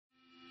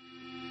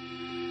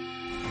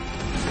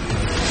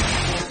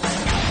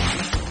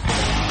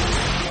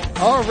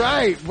All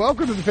right.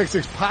 Welcome to the Pick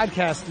Six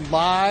Podcast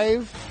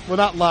live. Well,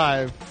 not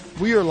live.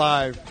 We are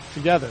live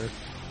together.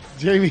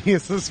 Jamie,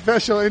 it's a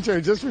special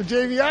intro just for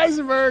Jamie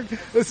Eisenberg.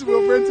 This is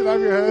Will Brinson. I'm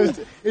your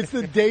host. It's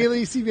the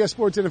daily CBS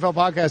Sports NFL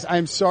podcast.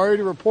 I'm sorry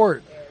to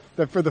report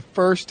that for the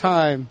first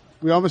time,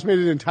 we almost made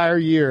it an entire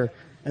year,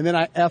 and then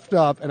I effed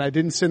up and I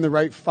didn't send the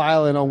right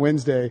file in on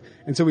Wednesday,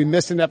 and so we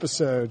missed an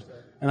episode,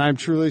 and I'm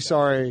truly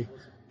sorry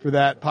for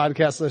that,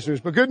 podcast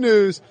listeners. But good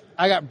news,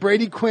 I got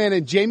Brady Quinn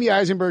and Jamie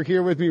Eisenberg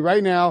here with me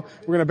right now.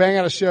 We're going to bang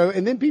out a show,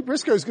 and then Pete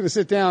Briscoe is going to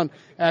sit down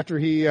after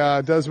he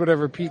does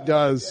whatever Pete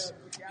does.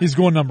 He's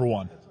going number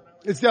one.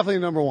 It's definitely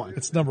number one.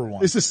 It's number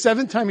one. It's the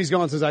seventh time he's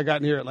gone since I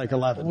got in here at like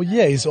 11. Well,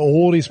 yeah, he's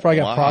old. He's probably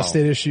got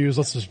prostate issues.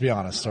 Let's just be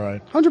honest, all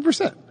right?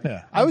 100%.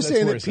 Yeah. I was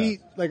saying that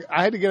Pete, like,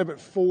 I had to get up at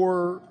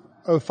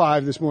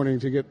 4:05 this morning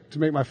to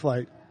make my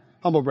flight.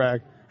 Humble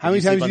brag. How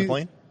many times sleep on the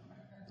plane?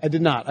 I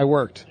did not. I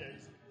worked.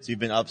 So you've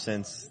been up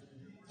since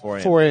 4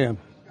 a.m.? 4 a.m.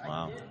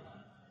 Wow.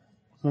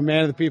 I'm a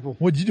man of the people.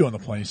 What did you do on the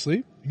plane? You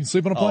sleep? You can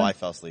sleep on a plane? Oh, I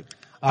fell asleep.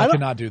 I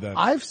cannot do that.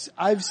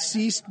 I've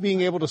ceased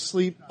being able to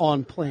sleep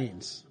on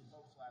planes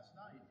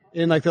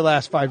in like the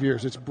last 5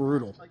 years. It's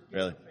brutal.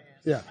 Really?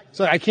 Yeah.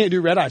 So I can't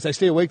do red eyes. I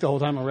stay awake the whole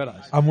time on red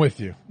eyes. I'm with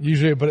you.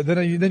 Usually, but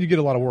then you get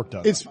a lot of work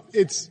done.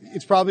 It's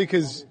probably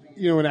because,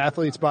 when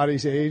athletes'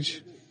 bodies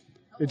age,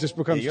 it just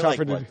becomes You're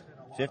tougher like, to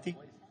what, 50?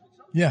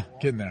 Yeah,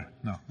 getting there.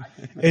 No.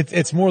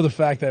 It's more the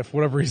fact that for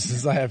whatever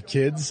reasons I have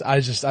kids, I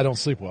don't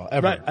sleep well,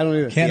 ever. Right, I don't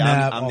either. Can't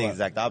nap. I'm the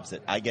exact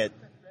opposite. I get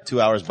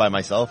 2 hours by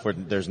myself where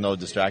there's no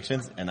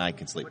distractions and I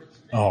can sleep.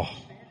 Oh.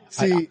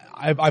 See,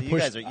 I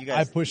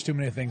I push too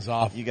many things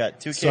off. You got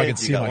 2 kids, so I can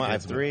see my I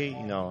have kids. 3,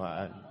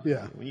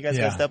 yeah. You guys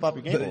gotta step up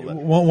your game a little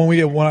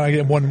bit. When I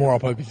get one more, I'll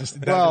probably be just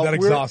that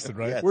exhausted,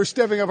 right? Yeah. We're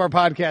stepping up our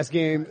podcast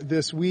game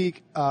this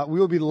week. We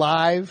will be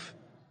live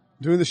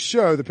doing the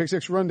show, the Pick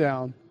Six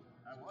Rundown.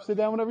 Sit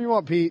down whenever you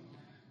want, Pete.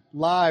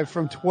 Live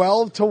from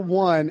 12 to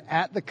 1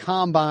 at the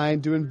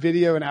Combine, doing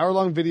an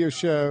hour-long video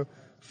show.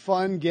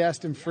 Fun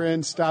guests and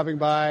friends stopping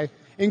by,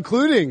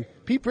 including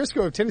Pete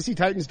Briscoe of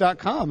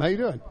TennesseeTitans.com. How you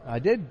doing? I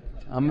did.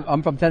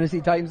 I'm from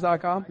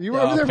TennesseeTitans.com. You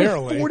were over there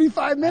for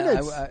 45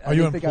 minutes. Are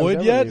you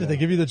employed yet? Did they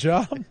give you the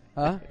job?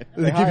 Huh?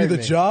 Did they give you the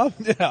job?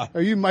 Yeah.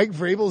 Are you Mike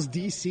Vrabel's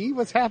DC?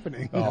 What's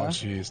happening? Oh,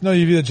 jeez. No,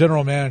 you'd be the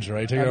general manager,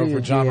 right? Take it over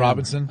for John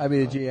Robinson. I'd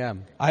be the GM.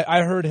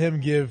 I heard him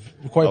give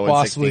quite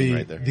possibly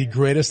right there. the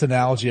greatest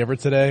analogy ever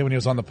today when he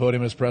was on the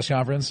podium at his press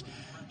conference.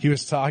 He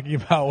was talking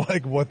about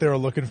like what they were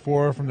looking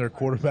for from their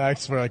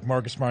quarterbacks for like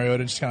Marcus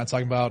Mariota, just kind of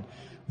talking about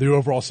the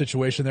overall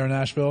situation there in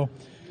Nashville.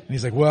 And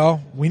he's like,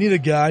 well, we need a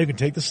guy who can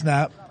take the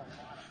snap,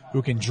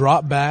 who can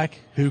drop back,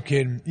 who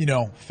can,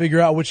 figure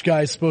out which guy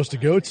he's supposed to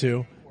go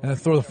to, and then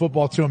throw the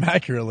football to him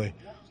accurately.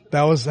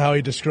 That was how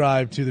he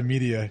described to the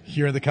media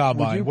here in the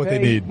Combine what they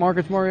need.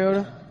 Marcus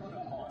Mariota?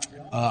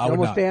 I would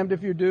almost not. damned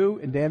if you do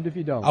and damned if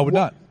you don't. I would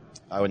not.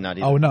 I would not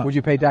either. I would not. Would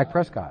you pay Dak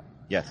Prescott?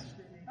 Yes.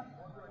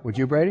 Would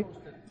you, Brady?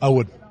 I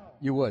would.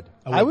 You would.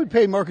 I would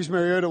pay Marcus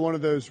Mariota one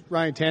of those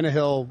Ryan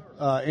Tannehill,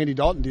 Andy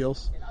Dalton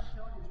deals.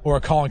 Or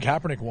a Colin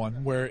Kaepernick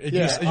one where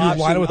you option,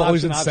 line it with all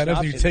these option, incentives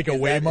option, and you take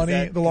away Is money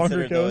that the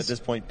longer it considered, though, goes. at this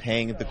point,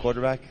 paying the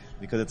quarterback?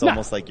 Because it's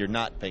almost like you're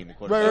not paying the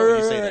quarterback. Right.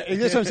 You say that.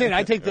 That's what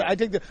I'm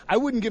saying. I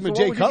wouldn't give him a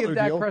So Jay what would you Cutler give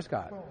Dak deal.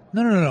 Prescott?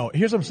 No.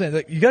 Here's what I'm saying.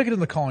 Like, you gotta get in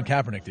the Colin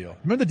Kaepernick deal.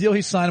 Remember the deal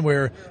he signed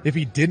where if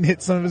he didn't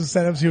hit some of his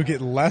incentives, he would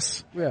get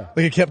less? Yeah.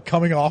 Like it kept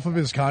coming off of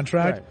his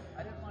contract?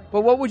 Right.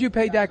 But what would you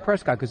pay Dak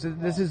Prescott? Because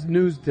this is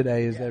news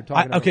today. Is they're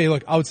talking about. Okay,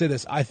 look, I would say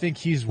this. I think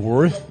he's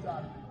worth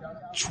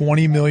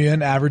 $20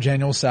 million average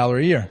annual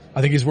salary a year.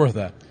 I think he's worth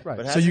that. Right.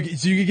 But So you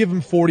could give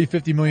him 40,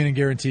 50 million in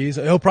guarantees.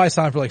 He'll probably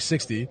sign for like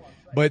 60,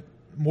 but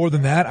more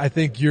than that, I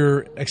think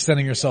you're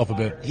extending yourself a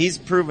bit. He's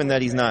proven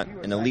that he's not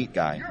an elite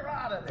guy,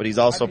 but he's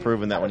also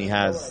proven that when he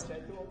has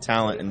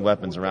talent and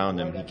weapons around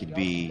him, he could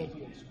be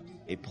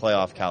a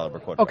playoff caliber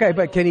quarterback. Okay,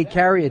 but can he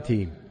carry a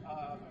team?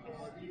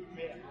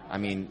 I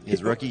mean,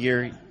 his rookie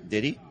year,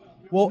 did he?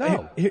 Well,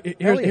 No.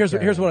 here's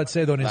what I'd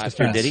say though in his Last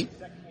year, defense. did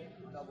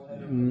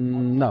he?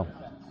 No.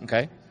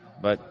 Okay,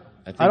 but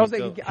I think I don't he's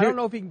think. still- I don't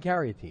know if he can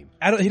carry a team.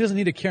 He doesn't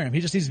need to carry him. He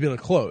just needs to be able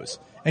to close.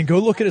 And go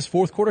look at his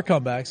fourth quarter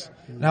comebacks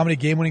and how many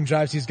game-winning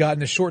drives he's got in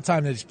the short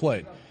time that he's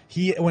played.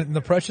 When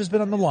the pressure's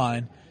been on the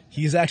line,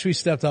 he's actually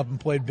stepped up and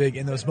played big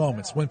in those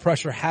moments when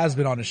pressure has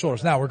been on his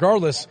shoulders. Now,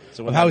 regardless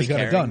So of would how that he's be got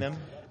it carrying done,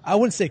 them? I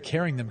wouldn't say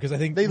carrying them because I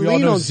think They we all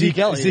lean know on Zeke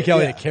Elliott. Zeke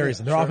Elliott Yeah, carries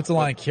them. Their offensive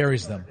line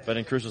carries them. But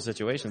in crucial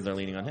situations, they're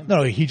leaning on him.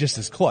 No, he just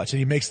is clutch and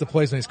he makes the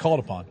plays when he's called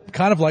upon.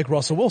 Kind of like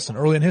Russell Wilson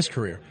early in his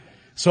career.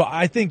 So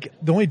I think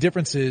the only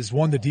difference is,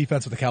 one, the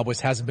defense with the Cowboys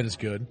hasn't been as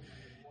good.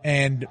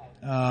 And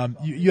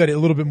you had a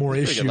little bit more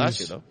Pretty issues. good last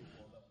year, though.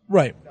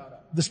 Right.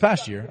 This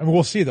past year. I mean,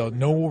 we'll see though.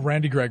 No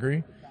Randy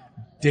Gregory.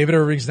 David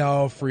Irving's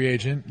now a free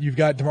agent. You've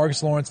got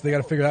DeMarcus Lawrence. They got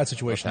to figure that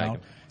situation out.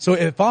 So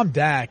if I'm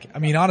Dak, I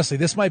mean, honestly,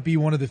 this might be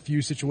one of the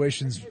few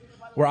situations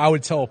where I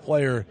would tell a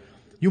player,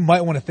 you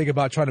might want to think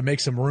about trying to make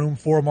some room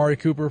for Amari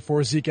Cooper,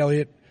 for Zeke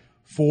Elliott,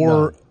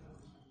 for...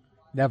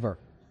 Never.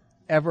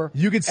 ever.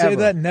 You could say ever.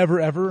 that never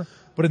ever,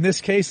 but in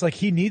this case, like,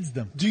 he needs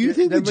them. Do you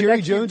think that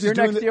Jerry Jones is your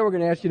doing next year? We're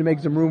going to ask you to make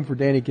some room for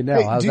Danny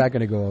Cannell. Hey, How's that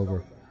going to go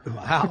over?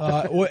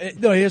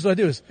 No, here's what I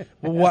do is,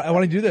 I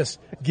want to do this.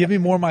 Give me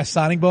more of my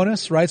signing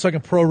bonus, right? So I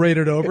can prorate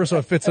it over so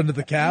it fits under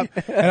the cap.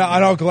 And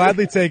I'll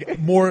gladly take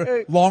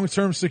more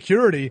long-term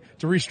security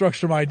to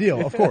restructure my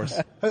deal, of course.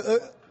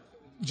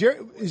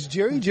 Is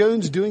Jerry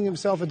Jones doing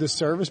himself a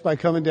disservice by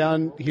coming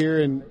down here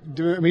and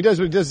doing? I mean, he does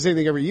the same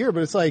thing every year,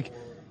 but it's like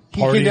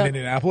Party in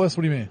Indianapolis?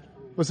 What do you mean?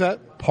 What's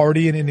that?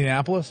 Party in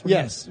Indianapolis?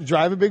 Yes,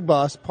 drive a big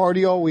bus,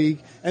 party all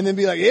week, and then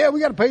be like, "Yeah, we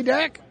got to pay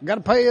Dak, got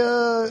to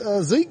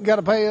pay Zeke, got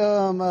to pay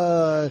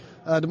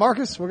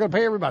DeMarcus. We're going to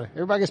pay everybody.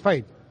 Everybody gets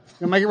paid.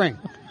 Gonna make it rain."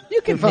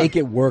 You can make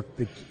it work.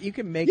 You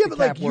can make the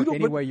cap work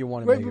any way you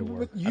want to make it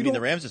work.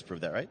 The Rams just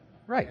proved that, right?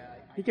 Right.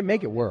 You can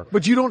make it work.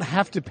 But you don't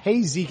have to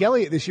pay Zeke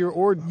Elliott this year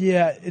or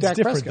yeah, it's Dak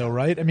different Prescott. though,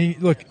 right? I mean,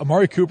 look,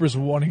 Amari Cooper's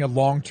wanting a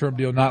long-term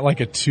deal, not like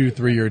a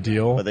 2-3 year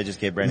deal. But they just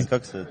gave Brandon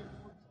Cooks the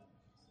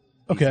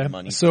Okay,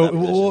 money for so that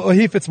position.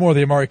 he fits more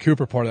the Amari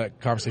Cooper part of that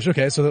conversation.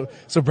 Okay, so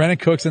Brandon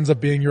Cooks ends up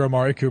being your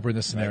Amari Cooper in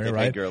this scenario, they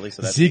right? paid Gurley,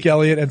 so that's Zeke easy.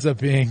 Elliott ends up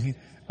being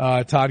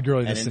Todd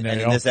Gurley in And this in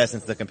scenario. this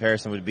essence, the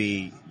comparison would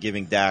be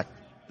giving Dak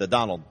the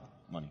Donald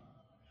money.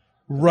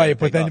 Right,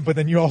 but take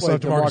then you also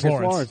have DeMarcus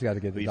DeMarcus Lawrence got to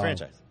get Be the dollar.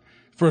 franchise.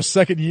 for a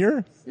second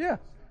year. Yeah.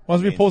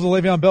 Once he pulls a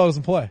Le'Veon Bell,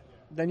 doesn't play.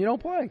 Then you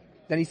don't play.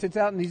 Then he sits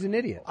out and he's an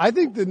idiot. I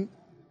think the.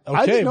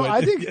 Okay,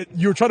 I think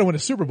you were trying to win a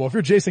Super Bowl. If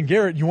you're Jason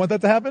Garrett, you want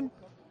that to happen?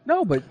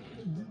 No, but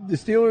the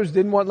Steelers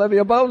didn't want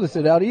Le'Veon Bell to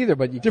sit out either.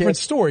 But you Different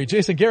story.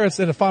 Jason Garrett's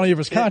in the final year of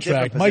his contract.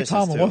 Different Mike positions,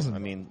 Tomlin too. wasn't. I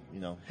mean, you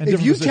know. And if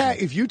different you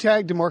positions.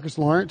 tag DeMarcus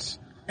Lawrence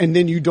and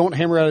then you don't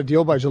hammer out a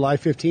deal by July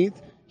 15th,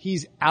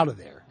 he's out of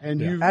there. And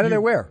you Out of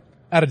there where?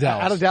 Out of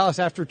Dallas. Out of Dallas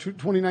after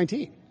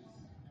 2019.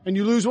 And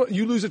you lose a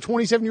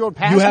 27-year-old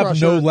pass You have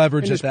rusher no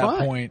leverage in at his that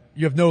prime. point.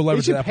 You have no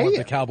leverage They at should that point pay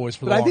with the him. Cowboys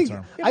for But the I think- long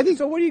term. I think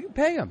so. What do you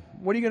pay him?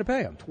 What are you going to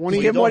pay him? 20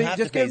 Just give him what he, don't have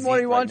just to give pay him what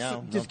he Zeke right wants. now.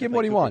 Just Don't give him pay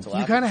what he Cooper wants. until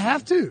you kind of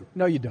have to.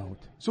 No, you don't.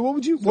 So what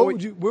would you?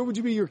 Where would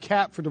you be your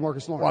cap for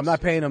DeMarcus Lawrence? Well, I'm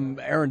not paying him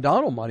Aaron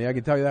Donald money. I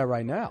can tell you that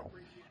right now.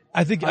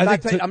 I think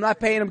I'm not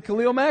paying him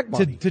Khalil Mack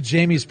money. to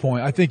Jamie's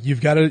point, I think you've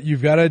got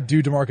to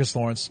do DeMarcus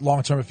Lawrence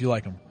long term if you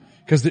like him.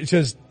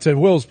 Because to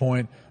Will's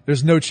point,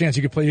 there's no chance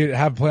you could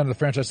have him play under the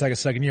franchise tag a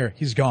second year.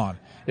 He's gone.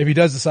 If he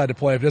does decide to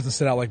play, if he doesn't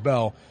sit out like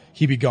Bell,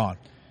 he'd be gone.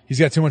 He's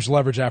got too much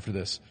leverage after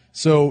this.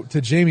 So to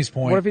Jamie's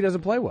point, What if he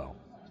doesn't play well?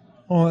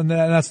 well, and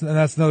that's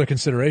another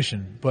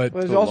consideration. But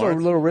Well, there's also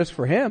Lawrence. a little risk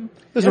for him.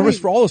 there's a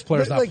risk for all those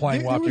players But, not like, playing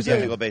there well after was You have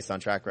a- to game. go based on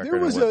track record There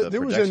was and what the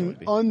there was projection an would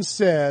be.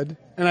 unsaid,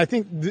 and I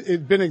think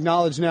it's been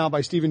acknowledged now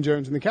by Stephen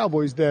Jones and the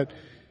Cowboys that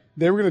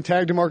they were going to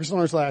tag DeMarcus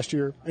Lawrence last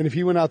year, and if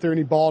he went out there and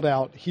he balled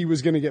out, he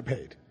was going to get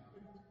paid.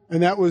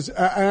 And that was,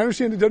 I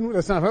understand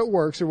that's not how it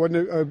works. There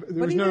wasn't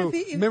there was no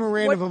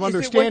memorandum of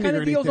understanding What kind or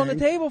of deal's on the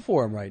anything. table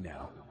for him right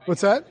now?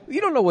 What's that?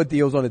 You don't know what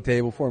deal's on the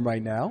table for him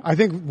right now. I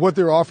think what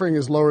they're offering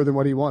is lower than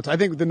what he wants. I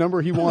think the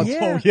number he wants.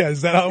 yeah. Oh yeah,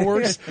 is that how it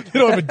works? They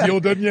don't have a deal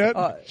done yet.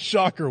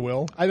 Shocker,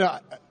 Will. I know.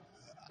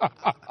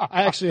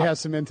 I actually have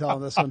some intel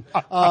on this one.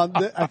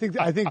 I think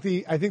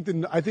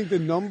the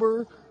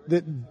number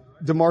that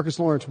DeMarcus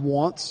Lawrence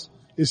wants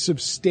is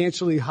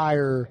substantially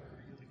higher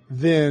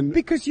than.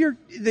 Because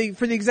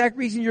for the exact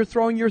reason you're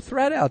throwing your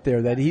threat out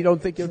there that he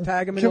don't think you'll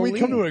tag him in Can the we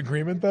league. come to an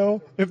agreement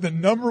though? If the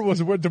number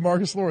was what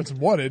DeMarcus Lawrence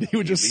wanted, he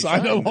would just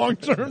sign a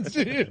long-term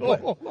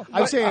deal.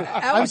 I'm saying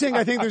I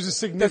think there's a Does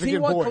significant he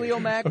want point. Khalil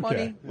Mack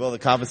money? Well, the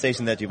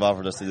compensation that you've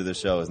offered us to do the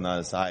show is not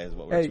as high as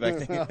what we're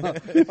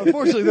expecting.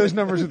 Unfortunately, those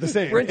numbers are the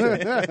same.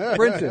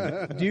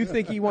 Brinson, do you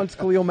think he wants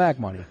Khalil Mack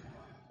money?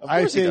 I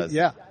course he say, does.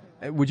 yeah.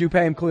 Would you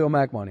pay him Khalil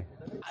Mack money?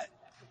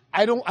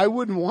 I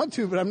wouldn't want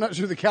to, but I'm not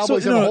sure the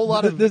Cowboys have a whole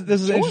lot of. This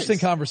is an choice. interesting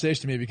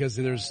conversation to me because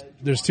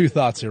there's two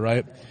thoughts here,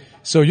 right?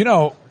 So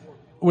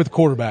with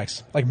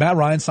quarterbacks, like Matt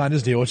Ryan signed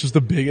his deal, which is the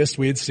biggest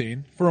we had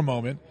seen for a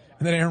moment,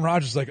 and then Aaron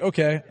Rodgers is like,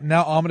 okay,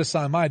 now I'm going to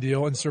sign my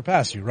deal and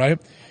surpass you, right?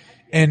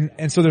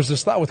 And so there's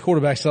this thought with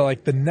quarterbacks that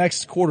like the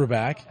next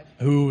quarterback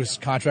whose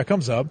contract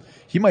comes up,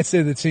 he might say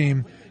to the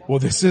team, well,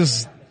 this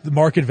is the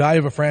market value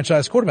of a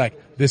franchise quarterback.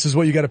 This is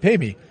what you got to pay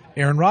me.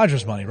 Aaron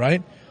Rodgers money,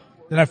 right?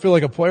 And I feel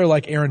like a player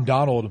like Aaron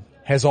Donald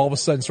has all of a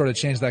sudden sort of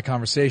changed that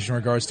conversation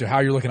in regards to how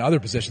you're looking at other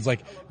positions.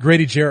 Like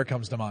Grady Jarrett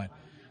comes to mind.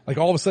 Like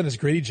all of a sudden is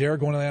Grady Jarrett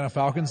going to the Atlanta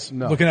Falcons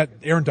No. looking at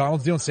Aaron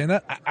Donald's deal and saying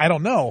that? I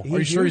don't know. Are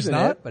you sure he's using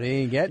not? it, but he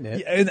ain't getting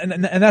it.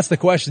 And that's the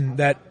question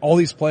that all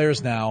these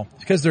players now,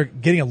 because they're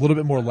getting a little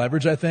bit more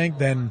leverage, I think,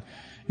 than,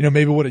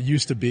 maybe what it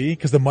used to be,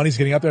 because the money's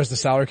getting up there as the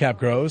salary cap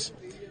grows.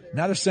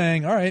 Now they're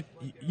saying, all right,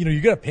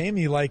 you got to pay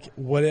me like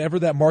whatever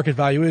that market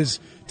value is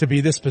to be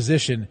this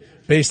position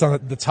based on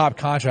the top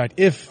contract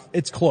if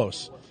it's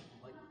close.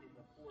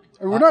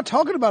 And we're not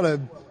talking about a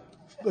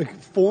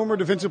former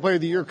defensive player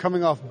of the year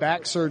coming off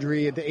back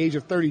surgery at the age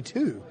of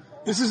 32.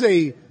 This is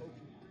a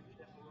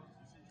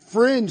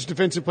fringe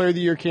defensive player of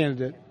the year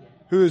candidate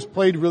who has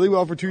played really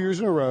well for 2 years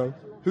in a row,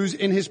 who's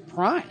in his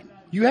prime.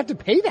 You have to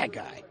pay that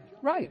guy.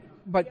 Right.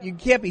 but you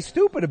can't be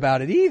stupid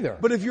about it either.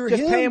 But if you're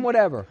just him, pay him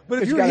whatever.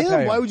 But if you you're gotta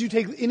pay him, why would you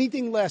take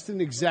anything less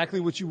than exactly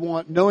what you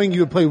want, knowing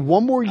you would play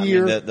one more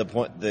year? I mean,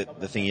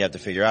 the thing you have to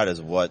figure out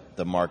is what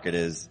the market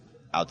is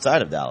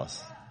outside of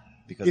Dallas,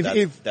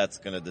 because that's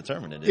going to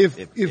determine it. If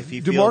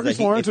he DeMarcus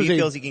Lawrence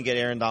feels he can get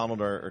Aaron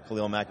Donald or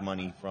Khalil Mack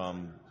money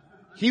from,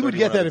 he would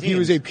get that if he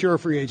was a pure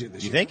free agent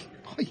this year. You think?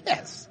 Oh,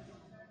 yes.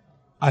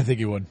 I think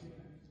he would.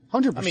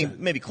 100%. I mean,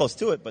 maybe close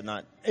to it, but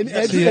not. He's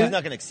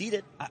not going to exceed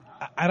it.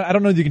 I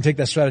don't know that you can take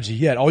that strategy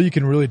yet. All you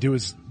can really do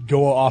is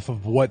go off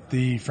of what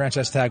the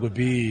franchise tag would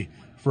be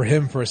for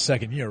him for a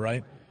second year,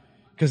 right?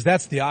 Because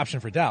that's the option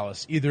for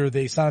Dallas. Either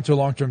they sign him to a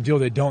long-term deal,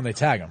 they don't, they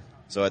tag him.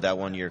 So at that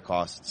 1 year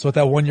cost. So at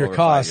that 1 year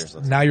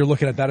cost, now you're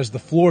looking at that as the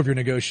floor of your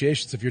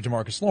negotiations if you're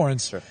DeMarcus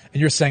Lawrence. Sure.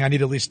 And you're saying I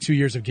need at least 2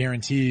 years of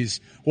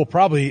guarantees. Well,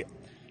 probably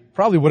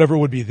whatever it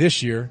would be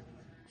this year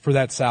for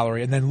that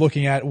salary, and then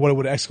looking at what it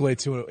would escalate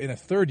to in a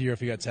third year if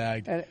he got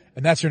tagged. And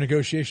that's your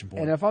negotiation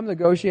point. And if I'm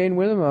negotiating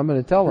with him, I'm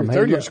going to tell him,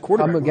 hey, look,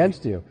 I'm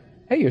against you.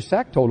 Hey, your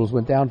sack totals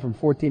went down from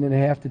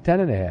 14.5 to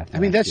 10.5. I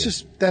mean, that's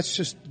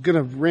just going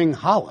to ring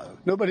hollow.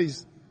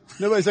 Nobody's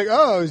like,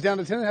 oh, it's down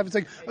to 10.5. It's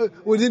like,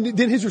 well,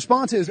 then his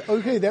response is,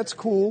 okay, that's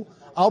cool.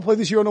 I'll play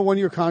this year on a 1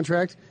 year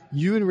contract.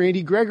 You and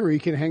Randy Gregory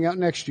can hang out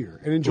next year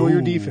and enjoy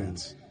your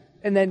defense.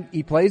 And then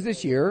he plays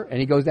this year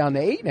and he goes down to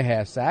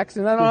 8.5 sacks,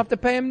 and I don't have to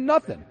pay him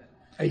nothing.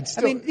 I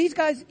mean, these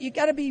guys, you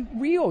got to be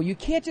real. You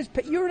can't just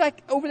pay. You're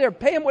like over there,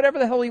 pay him whatever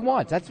the hell he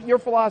wants. That's your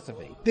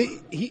philosophy.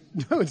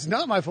 No, it's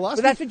not my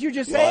philosophy. But that's what you're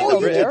just saying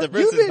over there. At the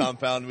Briston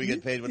compound, we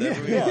get paid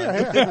whatever we want.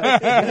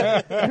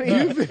 I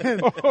mean,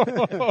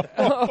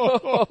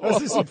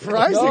 that's a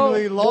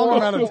surprisingly long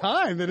amount of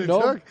time that it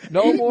took.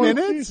 8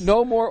 minutes?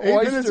 No more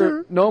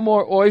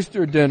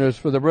oyster dinners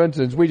for the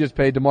Brinsons. We just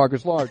paid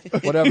DeMarcus Lawrence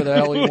whatever the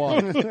hell he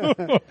wants.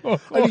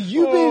 I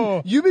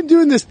mean, you've been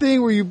doing this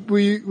thing where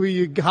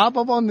you hop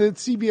up on the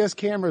CBS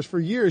cameras for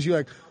years. You're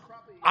like,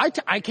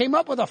 I came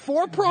up with a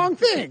 4-prong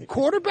thing: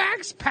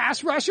 quarterbacks,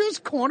 pass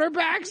rushers,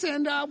 cornerbacks,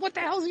 and what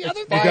the hell's the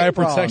other thing? The guy who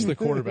protects the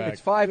quarterback.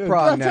 It's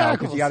 5-prong now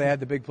because you got to add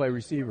the big play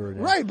receiver.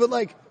 Right, but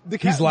like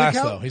he's last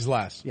though. He's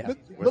last. Yeah,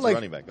 but like,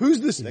 running back? Who's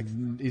this?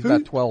 He's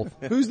about 12.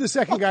 Who's the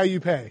second guy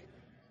you pay?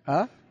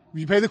 Huh?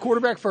 You pay the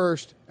quarterback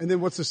first, and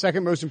then what's the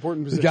second most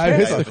important position? The guy who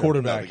hits the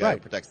quarterback. No, the guy who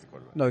protects the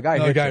quarterback. No,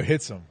 the guy who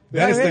hits him.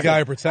 That is the guy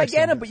who protects him.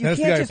 I get him, but you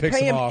can't just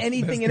pay him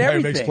anything and everything. That's the guy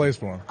who makes plays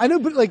for him. I know,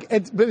 but like,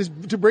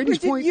 to Brady's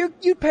point,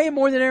 you pay him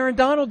more than Aaron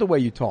Donald the way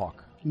you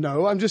talk.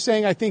 No, I'm just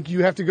saying I think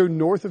you have to go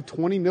north of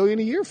 $20 million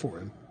a year for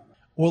him.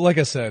 Well, like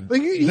I said,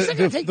 he's not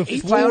going to take the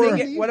floor.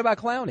 What about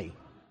Clowney?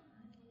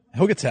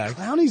 He'll get tagged.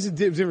 Clowney's a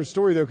different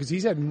story though, because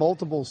he's had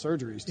multiple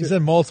surgeries too. He's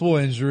had multiple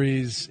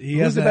injuries. He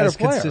hasn't had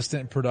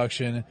consistent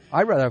production.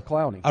 I'd rather have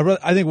Clowney.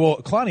 I think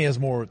Clowney has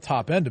more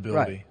top end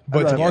ability,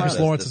 but DeMarcus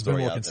Lawrence has been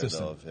more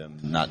consistent. Of him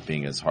not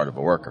being as hard of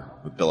a worker,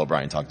 what Bill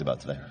O'Brien talked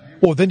about today.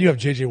 Well, then you have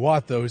J.J.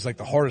 Watt though, who's like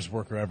the hardest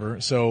worker ever.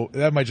 So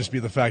that might just be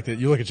the fact that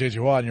you look at J.J.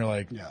 Watt and you're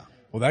like,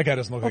 well, that guy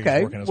doesn't look like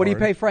he's working as hard. What do you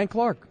pay Frank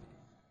Clark?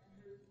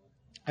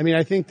 I mean,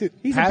 I think that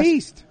he's a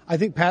beast. I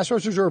think pass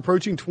rushers are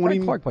approaching 20.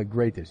 Frank Clark played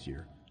great this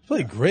year.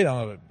 Played great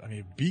on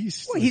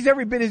beast. Well, he's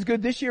every bit as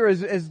good this year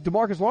as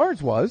DeMarcus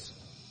Lawrence was.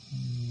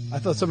 I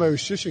thought somebody was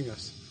shushing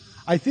us.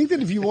 I think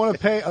that if you want to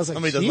pay, I was like,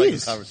 somebody doesn't like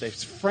this conversation.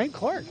 It's Frank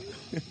Clark,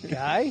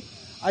 guy.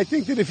 I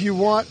think that if you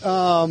want,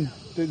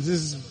 this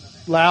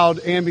is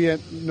loud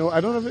ambient. No, I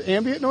don't have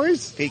ambient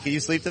noise. Pete, can you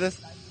sleep to this?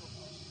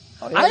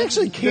 Oh, yeah, I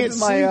actually can't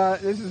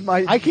sleep. This is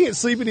my. I can't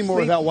sleep anymore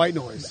without white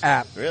noise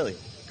app. Really?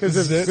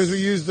 Because we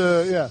use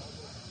the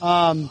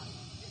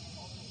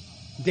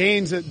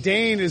Dane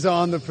is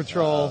on the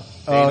patrol.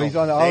 He's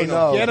on. Oh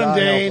no! Get him,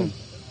 Dane.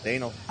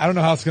 Daniel. I don't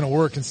know how it's going to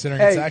work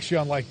considering it's actually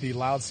on like the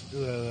loud.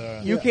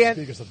 You can't,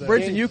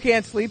 Brinson. You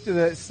can't sleep to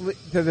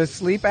the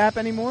sleep app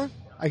anymore.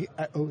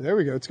 There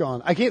we go. It's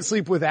gone. I can't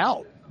sleep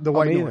without the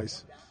white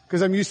noise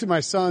because I'm used to my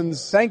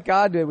son's. Thank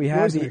God that we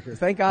have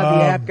Thank God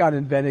the app got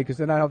invented because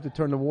then I don't have to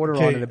turn the water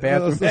on in the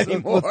bathroom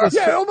anymore.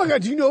 Oh my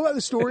God! Do you know about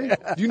the story?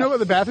 Do you know about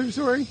the bathroom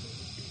story?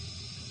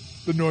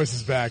 The noise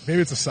is back. Maybe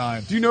it's a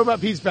sign. Do you know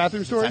about Pete's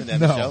bathroom story?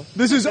 No.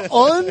 This is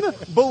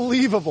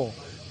unbelievable.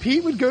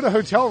 Pete would go to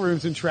hotel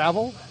rooms and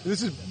travel.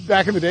 This is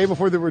back in the day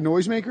before there were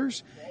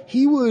noisemakers.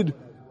 He would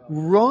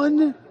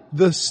run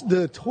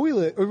the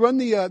toilet or run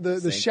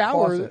the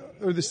shower faucet.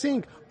 or the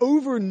sink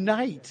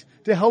overnight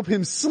to help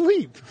him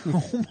sleep.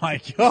 Oh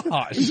my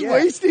gosh. He's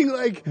wasting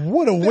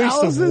what a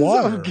waste of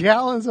water. Of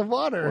gallons of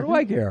water. What do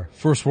I care?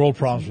 First world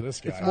problems for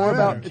this guy.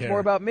 It's more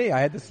about me.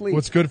 I had to sleep.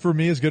 What's good for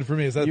me is good for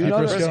me. Is that the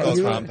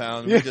Briscoe's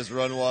compound? We just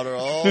run water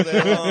all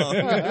day long.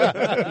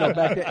 No,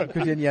 back then,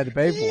 because then you had to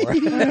pay for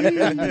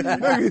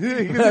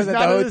it. Because it's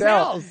not at his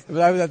house.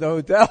 I was at the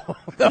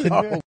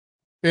hotel.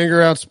 Being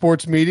around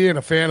sports media and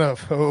a fan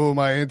of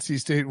my NC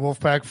State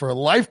Wolfpack for a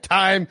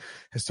lifetime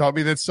has taught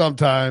me that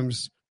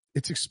sometimes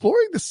it's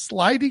exploring the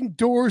sliding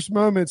doors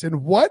moments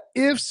and what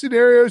if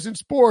scenarios in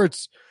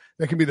sports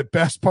that can be the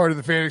best part of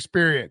the fan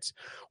experience.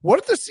 What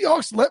if the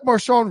Seahawks let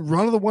Marshawn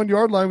run to the 1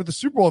 yard line with the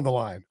Super Bowl on the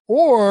line?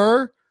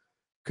 Or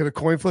Could a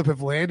coin flip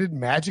have landed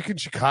Magic in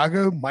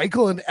Chicago,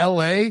 Michael in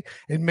L.A.,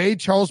 and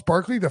made Charles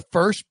Barkley the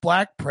first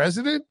black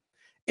president?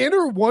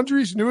 Enter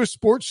Wondery's newest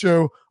sports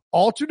show,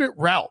 Alternate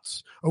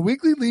Routes, a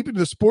weekly leap into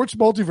the sports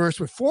multiverse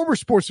with former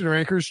SportsCenter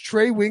anchors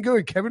Trey Wingo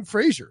and Kevin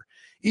Frazier.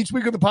 Each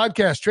week on the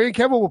podcast, Trey and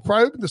Kevin will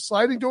pry open the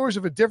sliding doors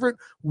of a different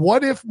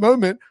what-if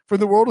moment from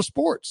the world of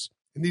sports.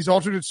 In these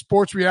alternate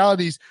sports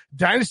realities,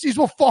 dynasties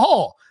will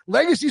fall,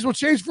 legacies will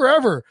change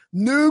forever,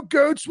 new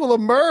GOATs will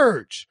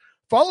emerge.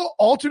 Follow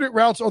Alternate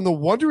Routes on the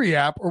Wondery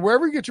app or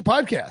wherever you get your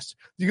podcasts.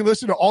 You can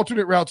listen to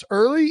Alternate Routes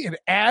early and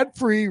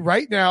ad-free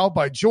right now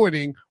by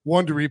joining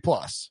Wondery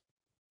Plus.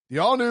 The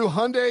all-new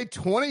Hyundai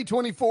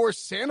 2024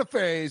 Santa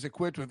Fe is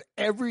equipped with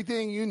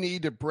everything you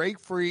need to break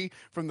free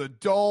from the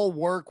dull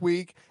work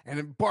week and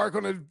embark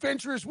on an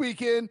adventurous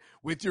weekend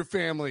with your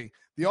family.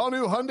 The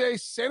all-new Hyundai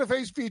Santa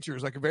Fe's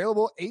features like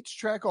available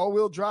H-Track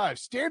all-wheel drive,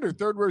 standard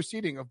third-row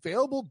seating,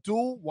 available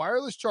dual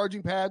wireless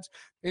charging pads,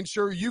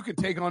 ensure you can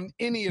take on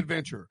any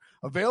adventure.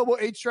 Available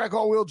H-Track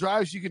all-wheel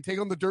drives, you can take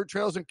on the dirt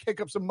trails and kick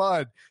up some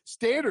mud.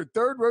 Standard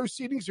third-row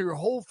seating so your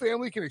whole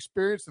family can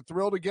experience the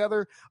thrill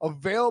together.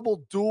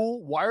 Available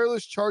dual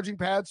wireless charging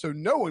pads so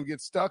no one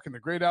gets stuck in the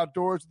great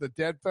outdoors with a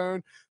dead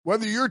phone.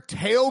 Whether you're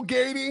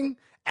tailgating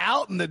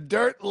out in the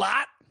dirt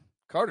lot,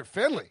 Carter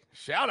Finley,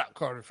 shout out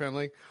Carter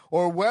Finley,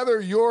 or whether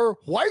you're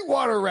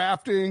whitewater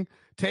rafting,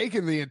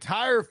 taking the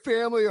entire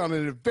family on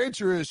an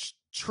adventurous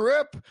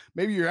trip,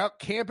 maybe you're out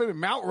camping in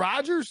Mount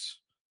Rogers.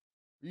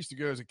 I used to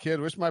go as a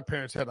kid. Wish my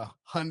parents had a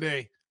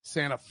Hyundai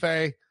Santa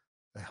Fe.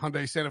 The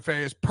Hyundai Santa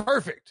Fe is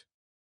perfect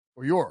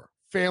for your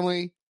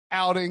family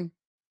outing.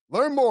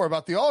 Learn more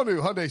about the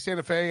all-new Hyundai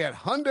Santa Fe at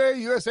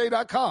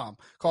HyundaiUSA.com.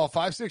 Call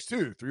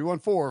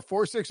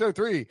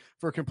 562-314-4603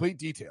 for complete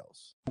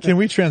details. Can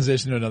we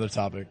transition to another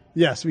topic?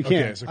 Yes, we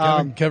can. Okay,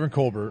 so Kevin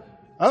Colbert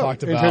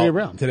talked about Antonio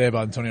Brown. today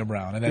about Antonio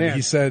Brown, and then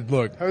he said,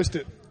 "Look, host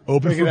it.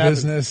 Open Make for it happen.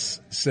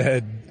 business."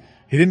 Said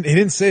he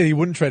didn't say he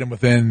wouldn't trade him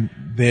within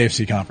the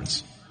AFC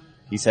conference.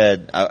 He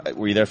said,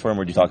 were you there for him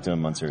or did you talk to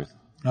him on serious?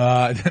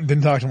 I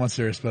didn't talk to him on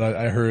serious, but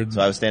I heard.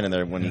 So I was standing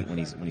there when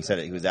he said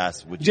it. He was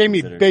asked, "Would you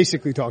Jamie consider,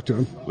 basically talked to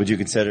him. Would you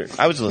consider?"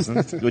 I was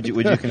listening. Would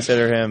you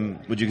consider him?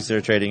 Would you consider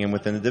trading him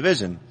within the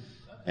division?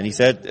 And he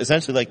said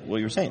essentially like what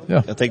you were saying.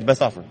 Yeah. He'll take the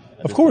best offer.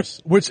 Of course.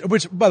 Which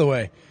by the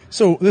way,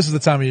 so this is the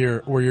time of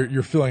year where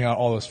you're filling out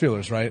all those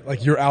feelers, right?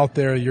 Like you're out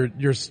there, you're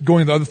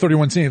going to the other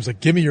 31 teams,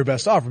 like give me your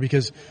best offer,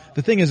 because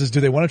the thing is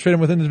do they want to trade him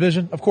within the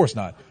division? Of course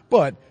not.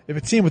 But if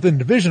a team within the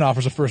division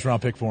offers a first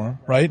round pick for him,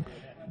 right?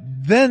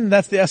 Then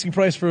that's the asking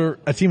price for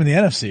a team in the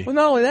NFC. Well,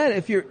 not only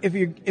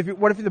that,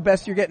 what if the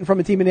best you're getting from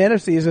a team in the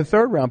NFC is a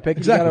third round pick?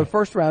 Exactly. You got a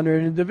first rounder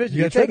in the division.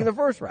 You're taking the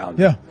first round.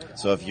 Yeah.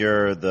 So if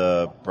you're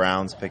the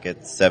Browns pick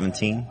at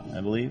 17,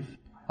 I believe.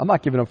 I'm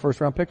not giving up first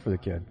round pick for the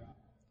kid.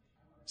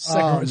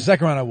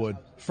 Second round I would.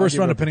 First give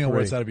round him a depending on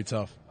where 3. it's at, it'd be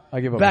tough.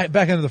 I give him back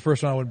end of the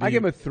first round would be. I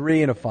give him a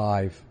 3 and a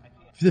 5.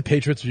 If you're the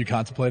Patriots, would you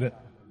contemplate it?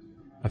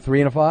 A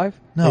 3 and a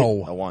 5?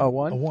 No. A 1. A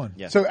 1? A 1.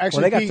 Yeah. So actually,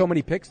 Well, they got Pete, so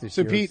many picks this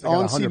so year. Pete, They got on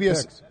 100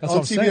 CBS, picks. That's on what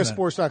I'm saying then.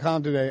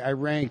 CBSSports.com today, I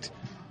ranked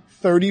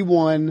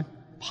 31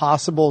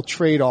 possible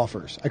trade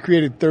offers. I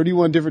created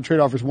 31 different trade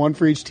offers, one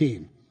for each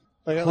team.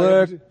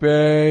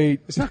 Clickbait.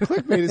 It's not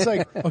clickbait. It's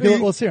like Okay,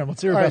 let's hear him.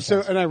 Let's hear all about right. So,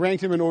 that. and I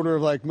ranked him in order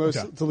of like most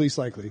Okay. to least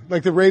likely.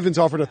 Like the Ravens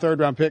offered a third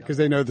round pick because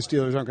they know the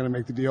Steelers aren't going to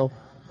make the deal.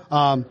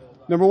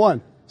 Number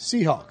 1,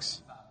 Seahawks.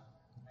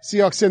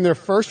 Seahawks send their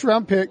first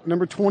round pick,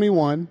 number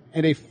 21,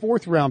 and a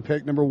fourth round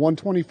pick, number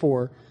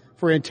 124,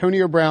 for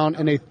Antonio Brown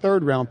and a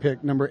third round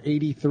pick, number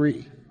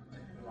 83.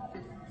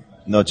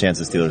 No chance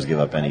the Steelers give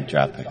up any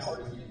draft picks.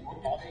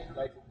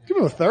 Give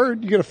him a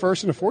third. You get a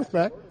first and a fourth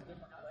back.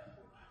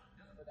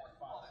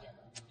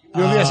 You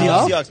don't think that's The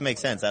enough? Seahawks make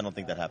sense. I don't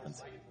think that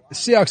happens. The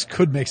Seahawks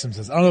could make some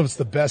sense. I don't know if it's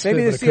the best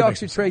Maybe fit, the but it could make Seahawks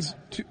should some trade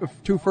sense.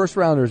 two first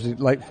rounders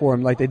for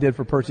him like they did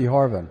for Percy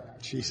Harvin.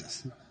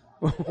 Jesus.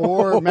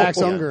 Or Max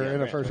Unger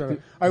in a first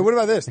round. All right, what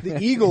about this? The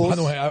Eagles. By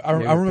the way, I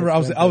remember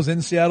I was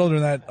in Seattle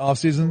during that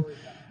offseason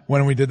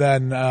when we did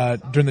that,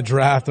 and during the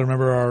draft, I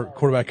remember our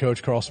quarterback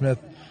coach, Carl Smith,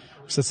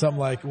 said something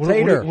like, what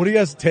do you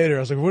guys, Tater?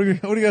 I was like, what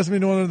do you guys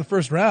been doing in the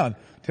first round?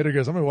 Tater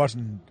goes, I'm going to be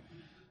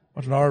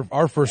watching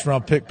our first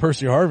round pick,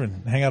 Percy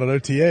Harvin, hang out at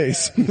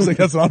OTAs. He's like,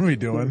 that's what I'm going to be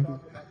doing.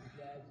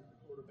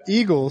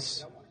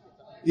 Eagles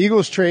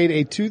trade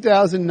a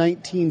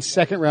 2019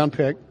 second round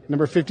pick,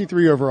 number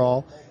 53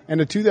 overall, and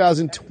a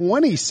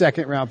 2020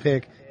 second round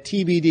pick,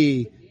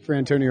 TBD, for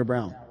Antonio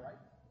Brown.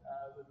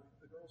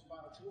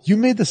 You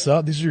made this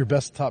up. These are your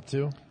best top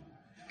two.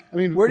 I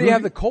mean, Where do you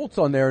have the Colts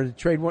on there to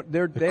trade one? They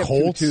have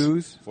Colts? 2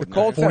 twos. The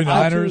Colts have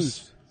 49ers? 2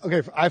 twos.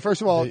 Okay,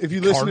 first of all, The if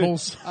you listen,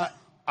 Cardinals?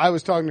 I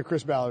was talking to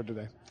Chris Ballard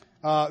today.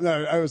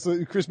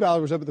 Chris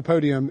Ballard was up at the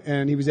podium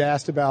and he was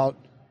asked about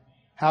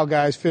how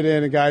guys fit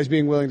in and guys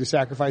being willing to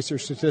sacrifice their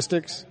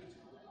statistics.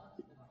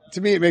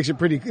 To me, it makes it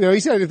pretty. He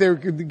said if they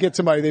could get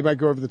somebody, they might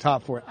go over the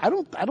top for it. I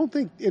don't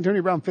think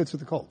Antonio Brown fits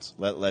with the Colts.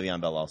 Le'Veon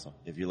Bell also.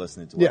 If you're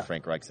listening to what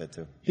Frank Reich said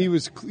too, He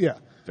was, yeah.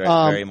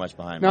 very much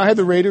behind. Now I had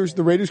the Raiders.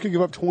 The Raiders could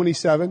give up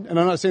 27, and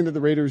I'm not saying that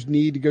the Raiders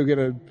need to go get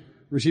a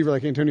receiver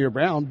like Antonio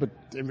Brown, but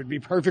it would be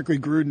perfectly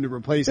Gruden to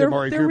replace They're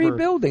Amari Cooper.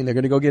 rebuilding. They're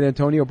going to go get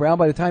Antonio Brown.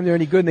 By the time they're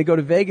any good and they go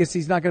to Vegas,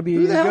 he's not going to be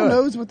Who the any hell good.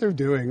 knows what they're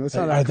doing? Let's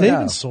not Are act they like-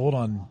 even sold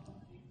on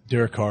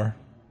Derek Carr?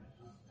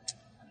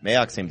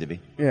 Mayock seemed to be.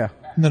 Yeah.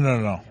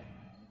 No.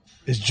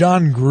 Is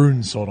John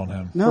Gruden sold on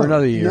him? No, for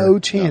another year. No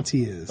chance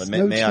he is. But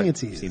No Mayock chance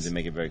he seems is. to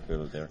make it very clear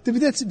that they're. But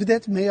that's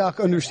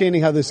Mayock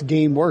understanding how this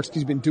game works.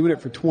 He's been doing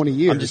it for 20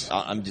 years.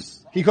 I'm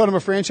just. He called him a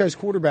franchise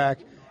quarterback,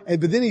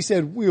 but then he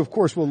said, "We of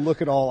course will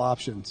look at all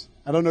options."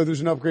 I don't know if there's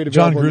an upgrade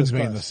John available in this Gruden's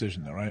making the class.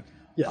 decision, though, right?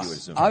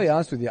 Yes. I'll be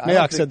honest with you.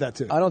 Mayock said that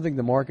too. I don't think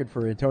the market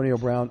for Antonio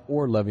Brown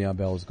or Le'Veon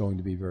Bell is going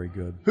to be very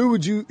good. Who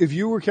would you, if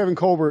you were Kevin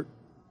Colbert,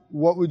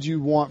 what would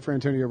you want for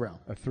Antonio Brown?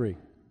 A 3.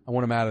 I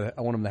want him I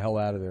want him the hell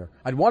out of there.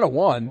 I'd want a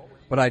 1,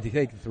 but I'd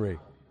take the 3.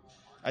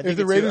 I think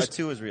the Raiders- a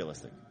 2 is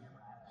realistic.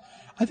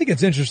 I think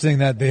it's interesting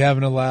that they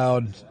haven't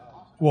allowed,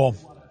 well,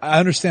 I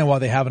understand why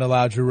they haven't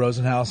allowed Drew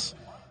Rosenhaus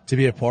to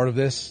be a part of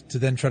this, to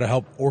then try to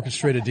help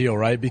orchestrate a deal,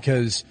 right?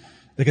 Because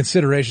the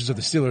considerations of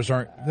the Steelers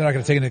they're not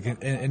going to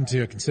take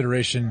into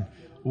consideration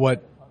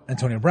what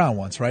Antonio Brown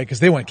wants, right? Because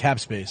they want cap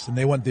space and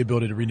they want the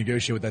ability to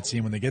renegotiate with that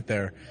team when they get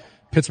there.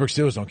 Pittsburgh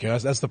Steelers don't care.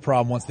 That's the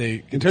problem once they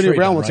get the Antonio trade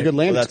Brown done, wants a right? good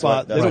landing Well, that's spot.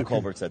 what, They that's don't what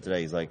Colbert said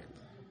today. He's like,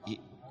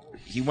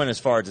 he went as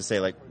far as to say,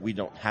 like, we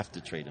don't have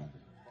to trade him.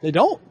 They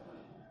don't.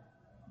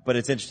 But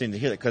it's interesting to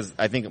hear that because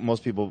I think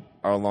most people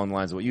are along the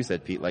lines of what you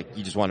said, Pete. Like,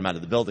 you just want him out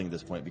of the building at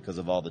this point because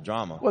of all the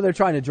drama. Well, they're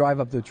trying to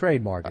drive up the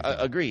trade market.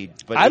 Agreed.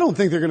 But I don't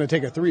think they're going to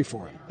take a 3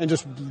 for him and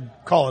just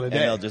call it a And day.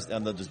 they'll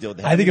just deal with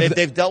the I think headache. if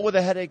They've dealt with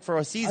a headache for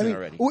a season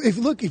already. well,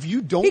 if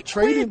you don't He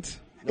trade him, quit.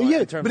 No, yeah,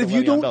 in terms but of if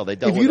you Le'Veon don't, Bell, they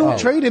dealt if with you don't it.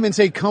 trade him and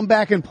say come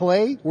back and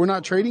play, we're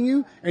not trading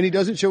you, and he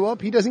doesn't show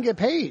up, he doesn't get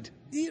paid.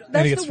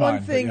 That's gets the one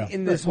fined, but thing yeah.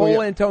 in this Well,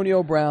 whole yeah.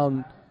 Antonio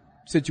Brown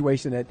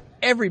situation that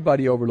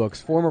everybody overlooks,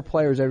 former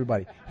players,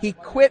 everybody. He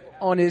quit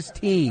on his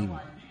team.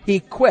 He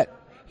quit.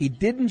 He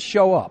didn't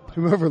show up.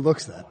 Who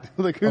overlooks that?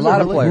 Like A who's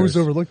lot of overlooking- players. Who's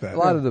overlooked that? A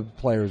lot of the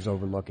players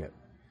overlook it.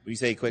 You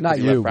say he quit Not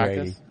because he you, left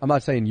Brady. practice? I'm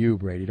not saying you,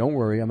 Brady. Don't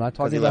worry. I'm not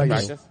Because talking he about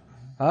left you. practice?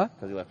 Huh?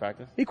 Because he left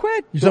practice? He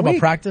quit. You for talking a about week.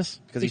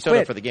 practice? Because he He showed up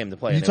quit. for the game to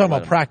play. You and they talking wouldn't about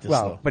let him. practice,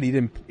 Well, though? but he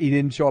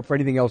didn't show up for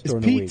anything else Is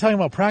during the Pete week. talking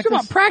about practice?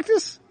 Talking about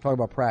practice? Talk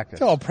about practice.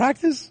 Talking about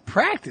practice?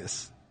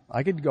 Practice.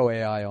 I could go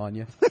AI on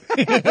you.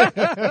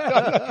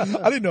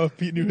 I didn't know if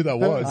Pete knew who that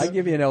was. I'd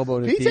give you an elbow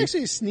in the Pete's teeth.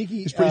 actually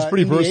sneaky. He's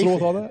pretty NBA versatile with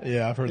fan. all that?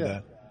 Yeah, I've heard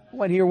that.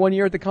 Went here 1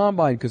 year at the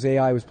Combine because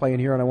AI was playing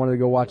here and I wanted to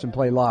go watch him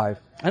play live.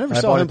 I never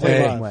And saw bought him a play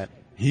ticket live. and went.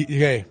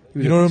 Hey,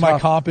 was you know a who my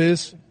tough- comp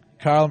is?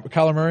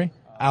 Kyler Murray,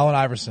 Allen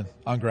Iverson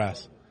on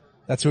grass.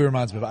 That's who he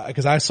reminds me of.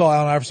 Because I saw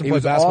Allen Iverson He play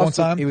was basketball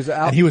awesome. one time, He was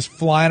out- and he was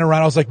flying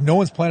around. I was like, no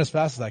one's playing as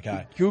fast as that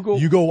guy. You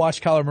Google- go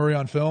watch Kyler Murray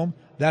on film.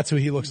 That's who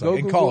he looks like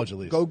in college, at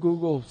least. Go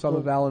Google some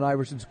of Allen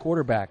Iverson's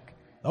quarterback.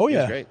 Oh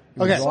yeah, great.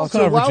 Okay, He was so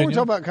awesome. while we're Virginia.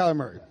 talking about Kyler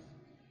Murray,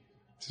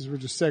 since we're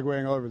just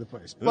segueing all over the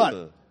place, but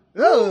Ugh.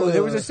 Oh,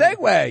 there was a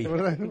segue. what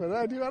did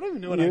I do? I don't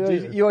even know what I You,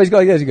 did. you always go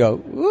like this. You go,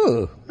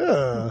 ooh.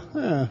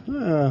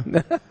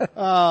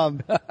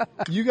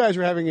 You guys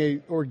were having a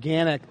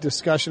organic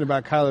discussion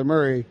about Kyler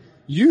Murray.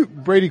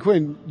 Brady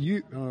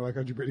Quinn, oh, I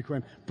called you Brady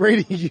Quinn.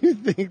 Brady, you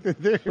think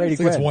that there's Brady I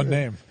think it's Quinn. one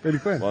name. Brady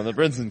Quinn. Well, in the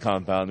Brinson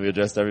compound, we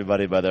addressed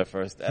everybody by their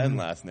first and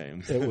last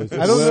names. It was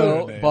I don't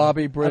Will know.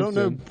 Bobby I Brinson.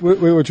 don't know.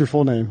 Wait, what's your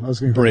full name? I was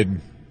going to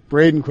Braden.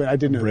 Braden Quinn. I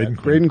didn't know Braden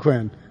that. Quinn. Braden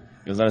Quinn.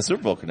 It was on a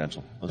Super Bowl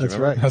credential. Don't you That's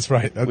remember? right. That's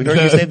right. We heard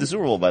you saved the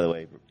Super Bowl, by the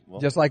way. Well,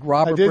 Just like I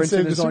Robert did Brinson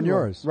save the is Super on Bowl.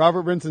 yours.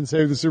 Robert Brinson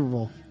saved the Super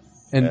Bowl.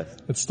 And yes.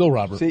 It's still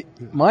Robert. see,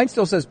 mine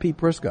still says Pete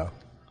Prisco.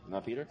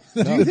 Not Peter.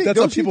 Do you think, That's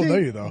don't how people know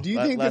you, though. Do you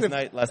think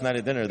that Last night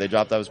at dinner, they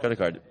dropped out his credit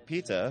card.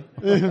 Pizza.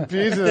 if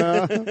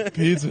pizza?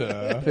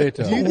 Pizza.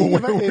 Pizza. Do you think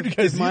if, Where'd you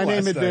guys if my eat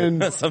name last had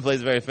been Someplace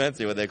very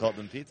fancy where they called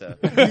them pizza.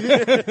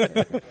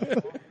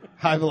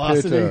 high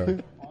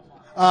velocity,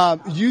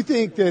 you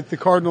think that the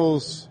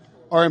Cardinals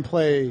are in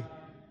play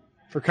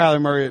for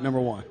Kyler Murray at number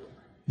 1?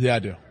 Yeah, I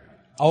do.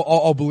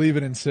 I'll believe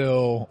it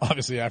until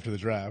obviously after the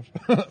draft.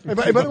 And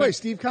by the way,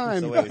 Steve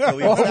Keim. So we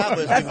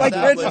established. That's like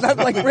Brinson- that's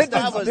like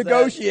Brinson's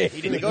negotiation.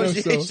 He did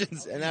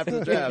negotiations, and after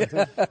the draft,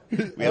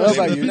 we I love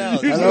how have you, to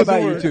I love how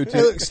you two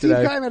Hey, look, Steve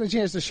today. Keim had a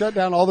chance to shut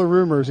down all the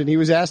rumors, and he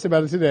was asked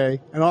about it today.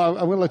 And I'm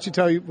going to let you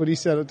tell you what he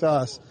said to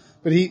us.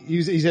 But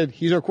he said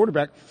he's our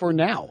quarterback for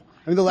now.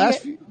 I mean, the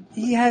last few.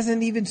 He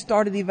hasn't even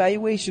started the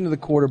evaluation of the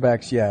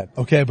quarterbacks yet.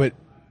 Okay, but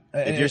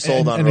If you're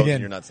sold on and Rosen, again,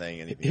 you're not saying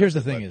anything. here's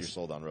the else, thing but is- you're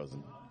sold on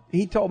Rosen.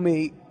 He told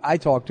me, I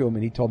talked to him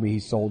and he told me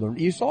he's sold on,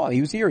 you saw him,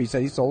 he was here, he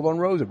said he's sold on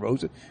Rosen.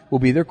 Rosen will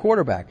be their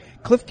quarterback.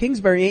 Cliff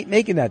Kingsbury ain't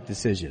making that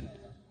decision.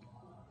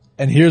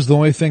 And here's the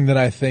only thing that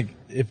I think,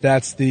 if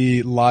that's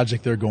the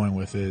logic they're going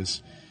with,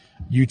 is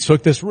you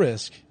took this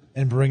risk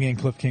and bring in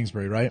Cliff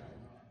Kingsbury, right?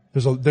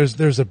 There's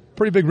a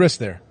pretty big risk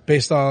there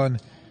based on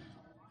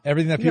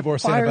everything that people are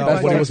saying fired about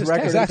by what it was. Texas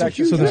Tech. Exactly. It's a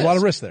huge So there's a lot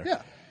of risk. risk there.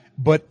 Yeah.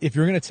 But if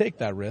you're going to take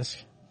that risk,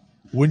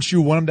 wouldn't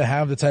you want him to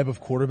have the type of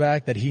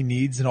quarterback that he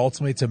needs and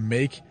ultimately to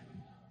make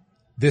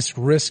this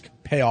risk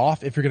pay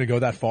off if you're going to go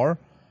that far?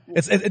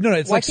 It's Why like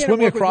can't it swimming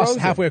work with across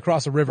Rosen? halfway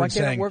across a river Why and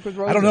can't it saying, work with I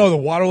don't Rosen? know, the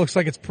water looks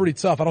like it's pretty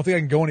tough. I don't think I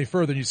can go any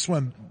further. And you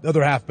swim the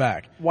other half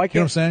back. Why can't, you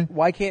know what I'm saying?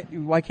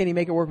 Why can't he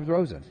make it work with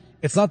Rosen?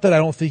 It's not that I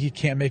don't think he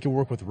can't make it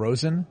work with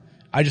Rosen.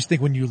 I just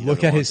think when you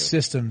look at his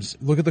systems,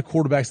 look at the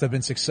quarterbacks that have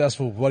been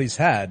successful with what he's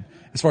had,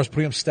 as far as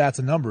putting up stats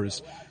and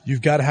numbers,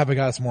 you've got to have a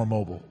guy that's more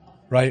mobile,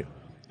 right?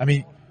 I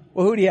mean,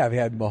 Well, who do you have? He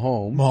had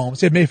Mahomes.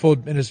 He had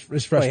Mayfield in his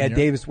freshman Well, he had year.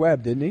 Davis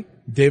Webb, didn't he?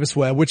 Davis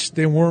Webb, which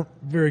they weren't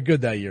very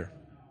good that year.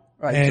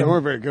 Right. They And-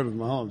 weren't very good with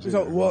Mahomes.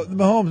 So, either. well,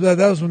 Mahomes, that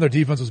was when their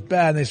defense was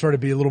bad and they started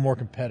to be a little more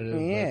competitive.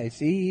 Yeah,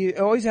 see, he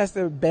always has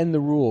to bend the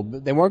rule.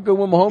 But they weren't good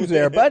when Mahomes was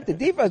there, but the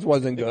defense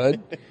wasn't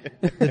good.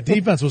 But the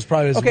defense was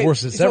probably as Okay, worse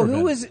as it's so ever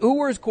been. who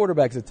were his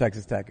quarterbacks at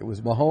Texas Tech? It was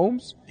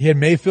Mahomes, He had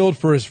Mayfield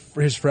for his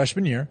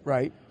freshman year.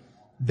 right?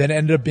 Then it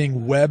ended up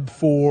being Webb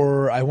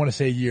for, I want to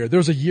say, a year. There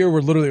was a year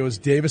where literally it was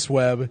Davis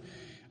Webb.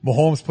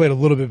 Mahomes played a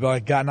little bit,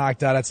 but got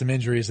knocked out, had some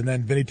injuries, and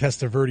then Vinny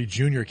Testaverde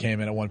Jr. came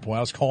in at one point.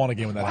 I was calling a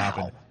game when that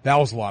happened. That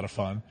was a lot of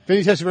fun.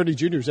 Vinny Testaverde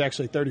Jr. is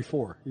actually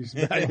 34. He's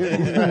Right.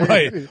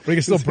 But he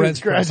can still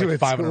bench press like graduate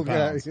 500 school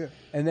guy. pounds. Yeah.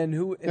 And then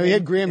who? No, he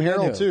had Graham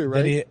Harrell too,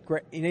 Then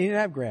right? He didn't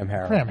have Graham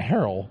Harrell. Graham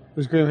Harrell.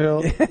 Was Graham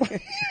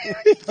Harrell?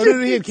 Oh no,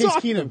 he had Case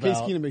talking Keenum. Case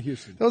about? Keenum at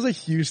Houston. That was a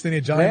Houston. He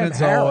had John Graham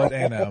Manziel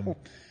at Harrell. A&M.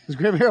 Was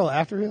Graham Harrell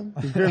after him?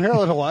 Was Graham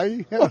Harrell at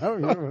Hawaii? I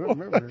don't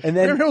remember. And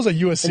then Graham Harrell's at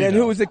USC. And then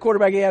now. who was the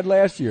quarterback he had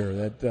last year?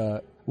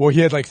 That Well,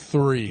 he had like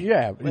three.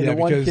 and the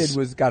one because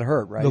kid got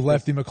hurt, right? The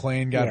lefty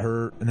McLean got Yeah.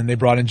 hurt, and then they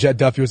brought in Jet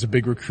Duffy was a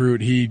big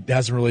recruit. He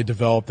hasn't really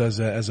developed as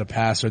a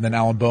passer. And then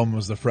Alan Bowman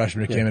was the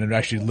freshman who came in and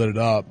actually lit it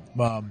up.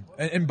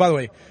 And by the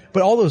way,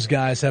 but all those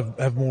guys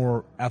have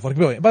more athletic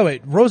ability. And by the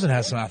way, Rosen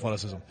has some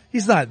athleticism.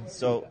 He's not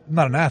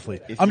an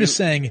athlete. I'm just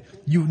saying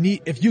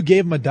if you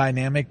gave him a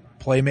dynamic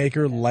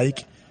playmaker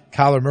like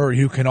Kyler Murray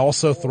who can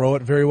also throw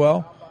it very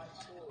well,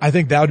 I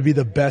think that would be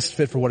the best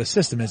fit for what his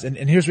system is. And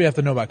here's what you have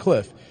to know about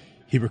Cliff.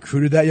 He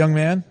recruited that young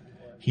man.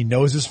 He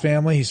knows his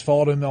family. He's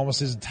followed him almost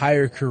his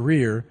entire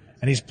career,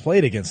 and he's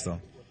played against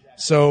them.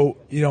 So,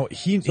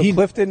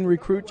 Cliff didn't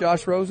recruit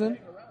Josh Rosen?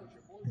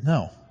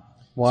 No.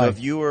 Why? So if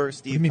you were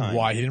Steve You mean Keim,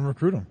 why he didn't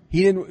recruit him?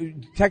 He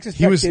didn't. Texas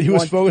He Tech was didn't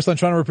want- focused on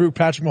trying to recruit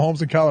Patrick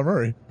Mahomes and Kyler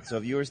Murray. So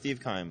if you were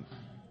Steve Keim,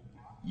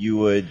 you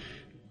would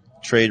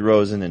trade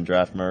Rosen and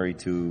draft Murray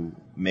to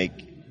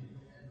make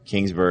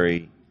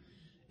Kingsbury.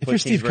 If put you're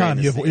Steve Kingsbury in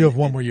Keim, the you have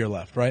one more year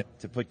left, right?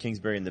 To put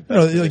Kingsbury in the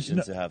No, best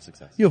position to have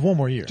success. You have one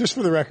more year. Just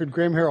for the record,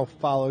 Graham Harrell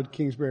followed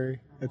Kingsbury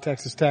at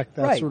Texas Tech.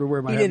 That's Right. sort of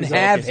where my He head didn't was at.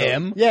 have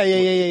him. Yeah.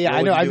 What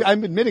I know. would you do?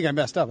 I'm admitting I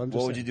messed up. I'm just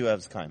What would you saying. do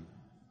as Keim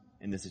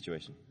in this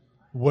situation?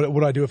 What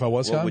would I do if I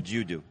was What Keim? would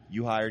you do?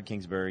 You hired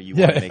Kingsbury. You want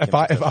Yeah, to make him if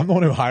I'm successful. the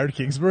one who hired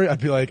Kingsbury, I'd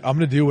be like, I'm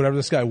going to do whatever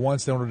this guy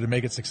wants in order to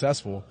make it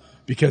successful,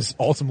 because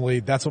ultimately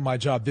that's what my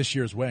job this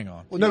year is weighing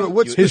on. Well, no, but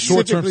what His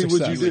short-term specifically would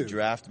success. you You would do?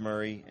 draft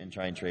Murray and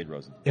try and trade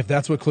Rosen. If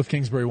that's what Cliff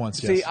Kingsbury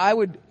wants, yes. See, I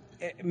would.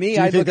 Me,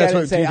 you I'd think look that's at it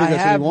what- and do you say, think I that's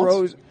what he have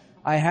wants?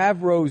 I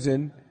have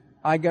Rosen.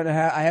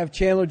 I have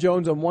Chandler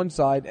Jones on one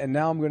side, and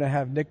now I'm going to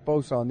have Nick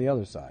Bosa on the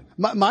other side.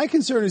 My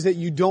concern is that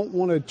you don't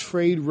want to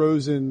trade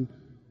Rosen.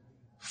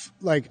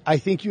 Like, I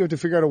think you have to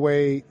figure out a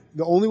way.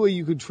 The only way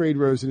you could trade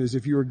Rosen is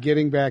if you were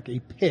getting back a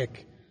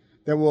pick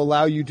that will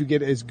allow you to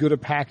get as good a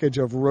package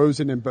of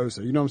Rosen and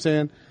Bosa. You know what I'm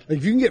saying? Like,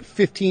 if you can get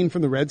 15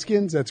 from the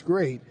Redskins, that's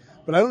great.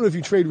 But I don't know if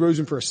you trade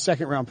Rosen for a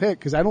second round pick,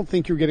 because I don't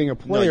think you're getting a No,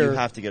 player. you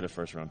have to get a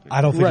first round pick.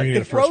 I don't think Right. you get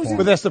a If first Rosen- one.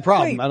 But that's the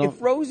problem. Wait,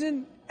 if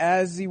Rosen,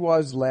 as he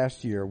was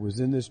last year, was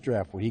in this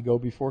draft, would he go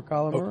before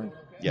Kyler Murray?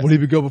 Yes. Would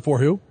he go before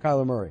who?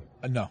 Kyler Murray.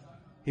 No.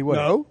 He would.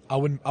 No? I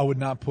would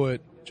not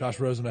put Josh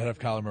Rosen ahead of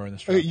Kyler Murray in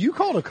this Okay, draft. you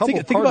called a couple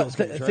Think about Cardinals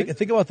games, right?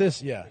 think about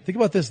this. Yeah, think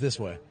about this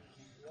way.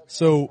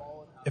 So,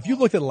 if you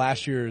looked at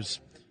last year's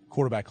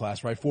quarterback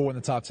class, right, 4 in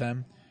the top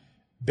 10,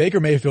 Baker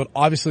Mayfield,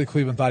 obviously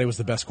Cleveland thought he was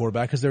the best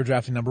quarterback because they were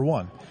drafting number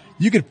 1.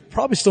 You could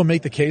probably still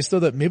make the case though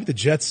that maybe the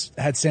Jets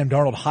had Sam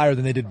Darnold higher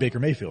than they did Baker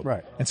Mayfield,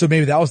 Right? And so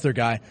maybe that was their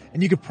guy.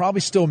 And you could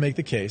probably still make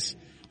the case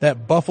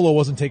that Buffalo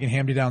wasn't taking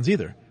Hamdy Downs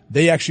either.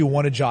 They actually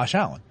wanted Josh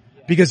Allen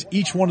because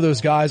each one of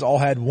those guys all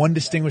had one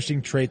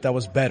distinguishing trait that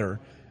was better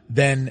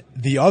than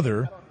the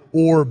other,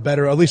 or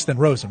better at least than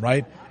Rosen,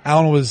 right?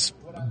 Allen was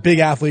big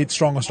athlete,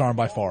 strongest arm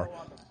by far.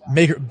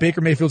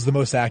 Baker Mayfield's the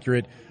most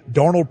accurate.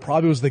 Darnold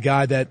probably was the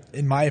guy that,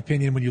 in my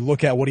opinion, when you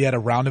look at what he had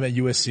around him at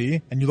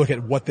USC and you look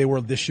at what they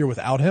were this year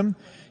without him,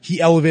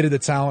 he elevated the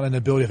talent and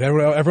ability of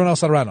everyone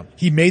else around him.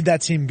 He made that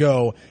team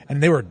go,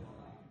 and they were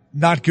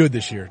not good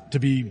this year, to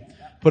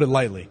put it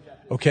lightly.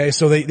 Okay,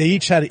 so they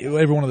each had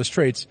every one of those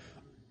traits.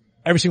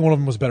 Every single one of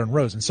them was better than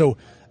Rosen. So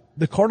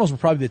the Cardinals were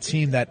probably the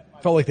team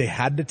that felt like they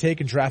had to take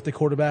and draft a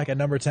quarterback at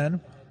number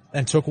 10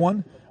 and took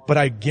one. But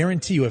I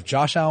guarantee you, if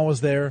Josh Allen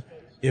was there,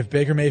 if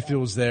Baker Mayfield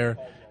was there,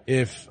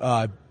 if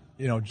Sam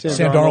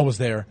Darnold was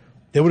there,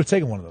 they would have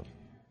taken one of them.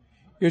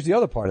 Here's the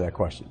other part of that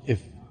question.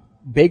 If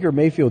Baker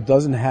Mayfield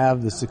doesn't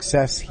have the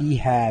success he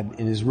had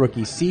in his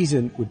rookie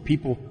season, would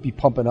people be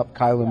pumping up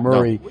Kyler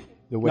Murray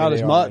the way Not they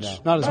as are much. right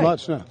now? Not as Right.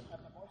 much, no.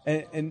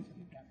 And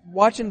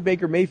watching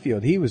Baker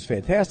Mayfield, he was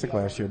fantastic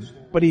last year,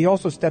 but he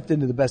also stepped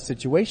into the best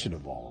situation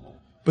of all of them.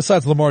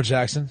 Besides Lamar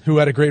Jackson, who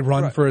had a great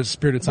run for a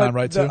period of time,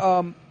 right?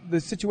 Too. The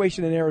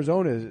situation in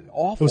Arizona is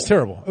awful. It was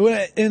terrible.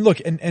 And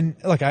look, and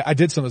look, I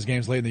did some of those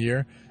games late in the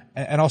year,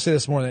 and I'll say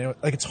this more than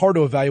like it's hard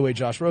to evaluate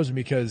Josh Rosen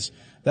because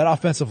that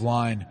offensive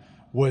line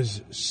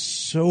was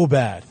so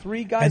bad.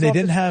 Three guys, and they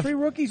didn't have 3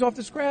 rookies off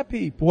the scrap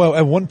heap. Well,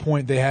 at one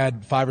point they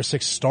had 5 or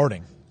 6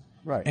 starting,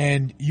 right?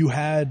 And you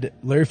had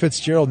Larry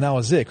Fitzgerald. Now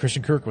was it?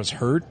 Christian Kirk was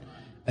hurt,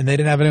 and they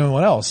didn't have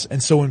anyone else.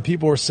 And so when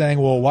people were saying,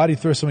 "Well, why do you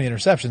throw so many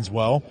interceptions?"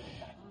 Well,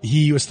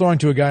 he was throwing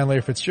to a guy in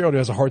Larry Fitzgerald who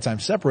has a hard time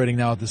separating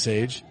now at this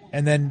age,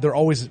 and then they're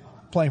always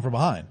playing from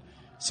behind.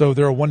 So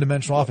they're a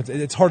one-dimensional offense.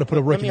 It's hard to put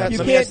a rookie on. You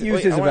can't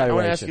use his evaluation. I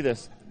want to ask you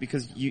this,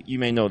 because you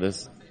may know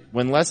this.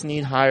 When Les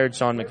Snead hired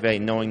Sean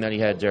McVay knowing that he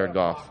had Jared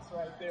Goff,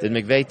 did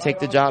McVay take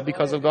the job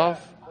because of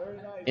Goff,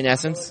 in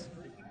essence?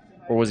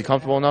 Or was he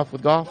comfortable enough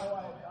with Goff?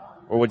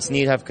 Or would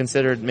Snead have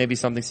considered maybe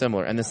something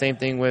similar? And the same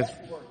thing with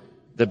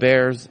the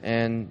Bears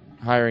and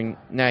hiring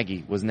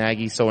Nagy. Was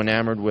Nagy so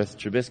enamored with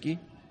Trubisky?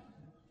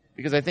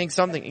 Because I think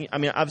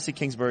obviously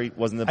Kingsbury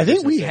wasn't the position. I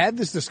think we had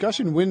this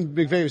discussion when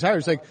McVay was hired.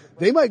 It's like,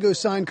 they might go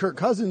sign Kirk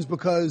Cousins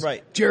because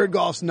Jared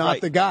Goff's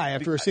not the guy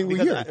after a single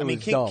year. I mean,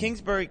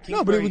 Kingsbury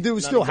no, but it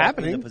was still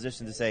happening. In the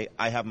position to say,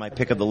 I have my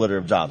pick of the litter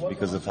of jobs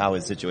because of how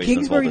his situation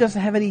Kingsbury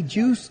doesn't have any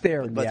juice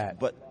there yet.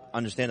 But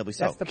understandably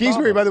so.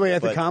 Kingsbury, by the way,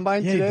 at the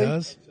combine today. He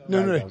does.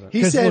 No.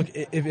 He said,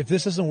 look, if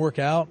this doesn't work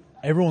out,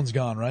 everyone's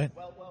gone, right?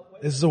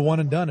 This is a one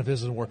and done if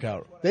this doesn't work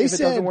out. If it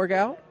doesn't work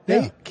out?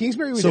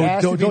 Kingsbury was so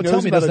asked if he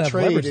knows about a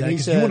trade, and he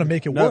said, you want to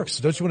make it work.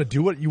 So don't you want to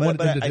do what you want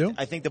them to do?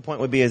 I think the point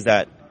would be is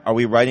that, are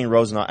we writing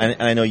Rosen on,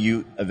 and I know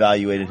you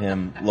evaluated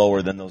him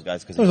lower than those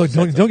guys. Don't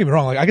get me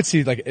wrong. Like, I could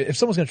see, like, if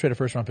someone's going to trade a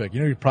first round pick,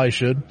 you probably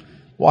should.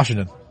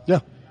 Washington. Yeah.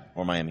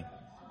 Or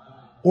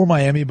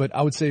Miami. But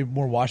I would say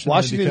more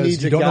Washington because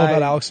needs you don't know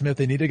about Alex Smith.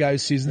 They need a guy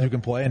who's seasoned who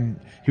can play, and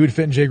he would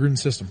fit in Jay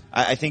Gruden's system.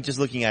 I think just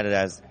looking at it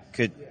as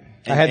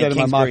I had that in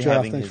my mock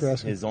draft. Thanks for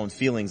asking. His own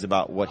feelings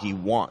about what he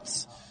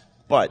wants.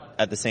 But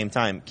at the same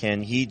time,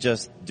 can he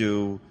just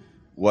do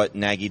what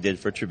Nagy did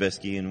for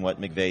Trubisky and what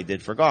McVay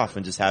did for Goff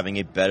and just having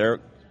a better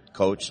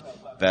coach,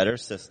 better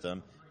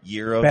system,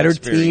 better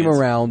team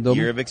around them,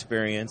 year of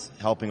experience,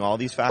 helping all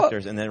these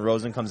factors, and then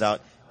Rosen comes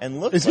out and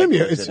looks like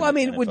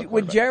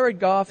would Jared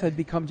Goff have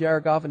become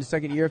Jared Goff in the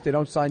second year if they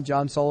don't sign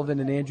John Sullivan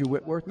and Andrew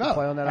Whitworth to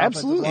play on that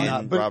absolutely offensive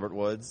not. And Robert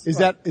Woods. Is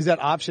that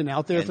option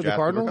out there for the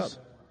Cardinals?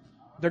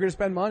 They're going to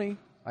spend money.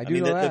 I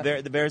know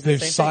that. The Bears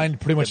They've signed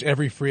pretty much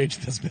every free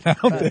agent that's been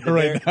out there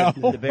right now.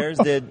 The Bears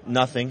did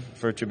nothing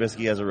for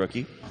Trubisky as a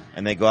rookie,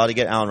 and they go out to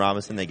get Allen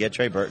Robinson. They get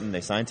Trey Burton.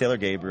 They signed Taylor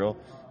Gabriel.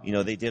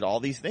 They did all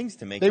these things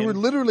to make. They were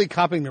literally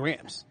copying the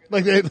Rams.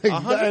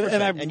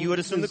 100%. And you would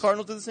assume the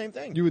Cardinals did the same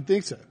thing. You would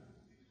think so.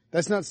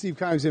 That's not Steve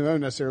Keim's MO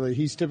necessarily.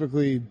 He's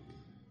typically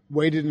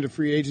waded into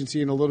free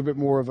agency in a little bit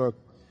more of a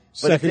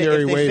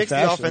secondary way. If they fix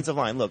fashion. the offensive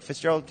line. Look,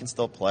 Fitzgerald can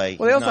still play.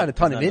 Well, they also had a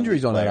ton of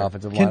injuries on that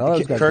offensive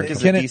line. Kirk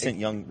is a decent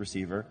young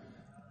receiver.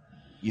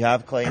 You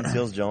have Clay and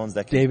Seals Jones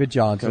that can David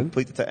Johnson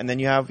complete the and then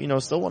you have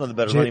still one of the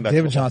better running backs.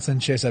 David Johnson,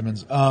 Chase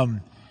Edmonds.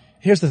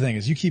 Here's the thing: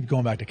 is you keep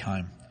going back to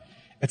Keim.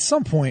 At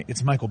some point,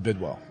 it's Michael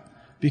Bidwell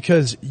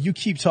because you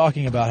keep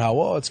talking about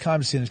how it's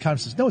Keim's season.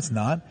 Keim's season. No, it's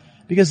not,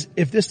 because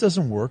if this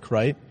doesn't work,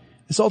 right,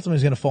 this ultimately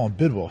is going to fall on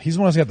Bidwell. He's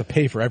the one who's going to have to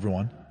pay for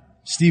everyone.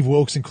 Steve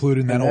Wilkes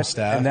included in that whole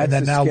staff, and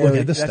then now look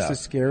at this staff. That's the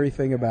scary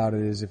thing about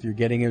it is if you're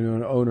getting into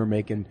an owner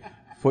making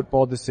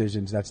football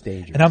decisions, that's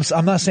dangerous. And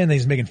I'm not saying that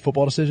he's making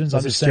football decisions.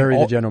 I'm just saying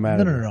the general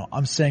manager. No.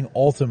 I'm saying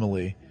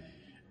ultimately,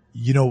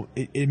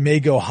 it may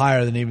go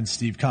higher than even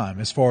Steve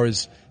Keim as far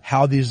as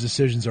how these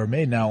decisions are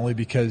made now, only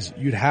because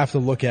you'd have to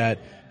look at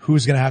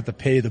who's going to have to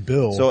pay the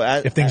bill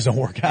if things don't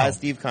work out. As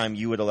Steve Keim,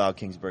 you would allow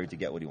Kingsbury to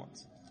get what he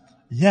wants.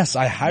 Yes,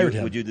 I hired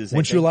him. Would you do the same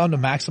Wouldn't thing? you allow him to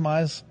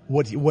maximize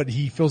what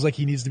he feels like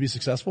he needs to be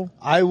successful?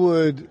 I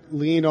would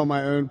lean on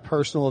my own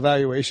personal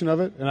evaluation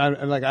of it, and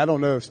I don't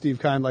know if Steve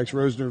Keim likes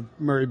Rosen or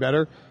Murray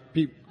better.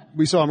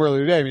 We saw him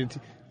earlier today. I mean,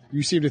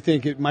 you seem to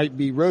think it might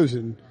be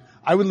Rosen.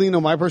 I would lean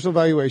on my personal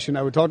evaluation.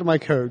 I would talk to my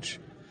coach.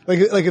 Like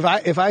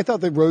if I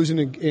thought that Rosen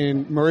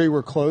and Murray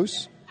were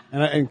close,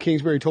 and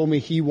Kingsbury told me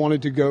he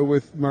wanted to go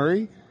with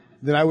Murray,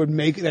 then I would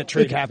make that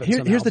trade happen.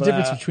 Here's the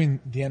difference between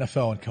the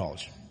NFL and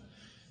college.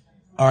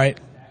 All right.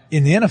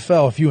 In the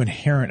NFL, if you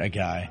inherit a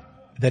guy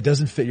that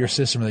doesn't fit your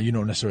system or that you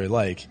don't necessarily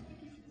like,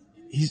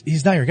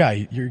 he's not your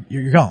guy.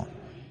 You're gone.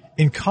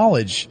 In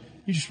college,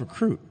 you just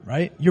recruit,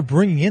 right? You're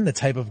bringing in the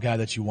type of guy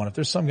that you want. If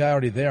there's some guy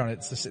already there and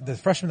it's the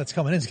freshman that's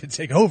coming in is going to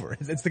take over.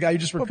 It's the guy you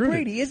just recruited.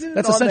 But Brady,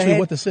 that's essentially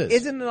what this is.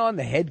 Isn't it on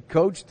the head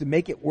coach to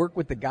make it work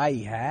with the guy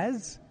he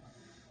has?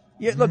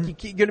 Yeah, look,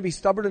 you're going to be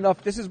stubborn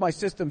enough. This is my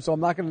system, so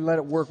I'm not going to let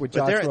it work with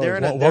Josh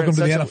Rosen. Welcome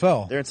to the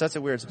NFL. They're in such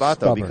a weird spot,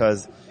 though,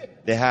 because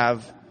they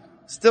have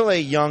still a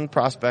young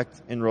prospect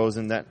in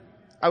Rosen that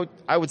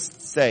I would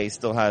say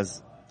still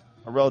has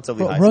a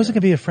relatively high Rosen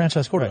can be a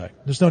franchise quarterback.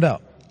 Right. There's no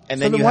doubt.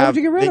 And then why would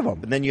you get rid of him?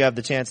 But then you have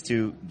the chance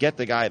to get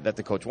the guy that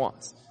the coach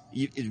wants.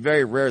 It's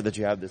very rare that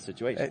you have this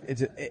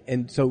situation.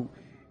 And so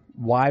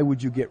Why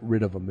would you get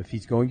rid of him if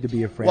he's going to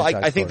be a Well,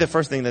 franchise? I think the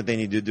first thing that they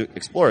need to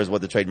explore is what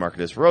the trade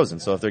market is for Rosen.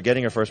 So if they're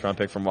getting a first round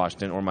pick from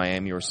Washington or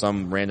Miami or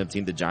some random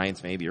team, the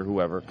Giants maybe or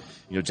whoever,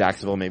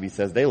 Jacksonville maybe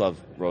says they love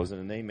Rosen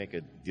and they make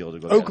a deal to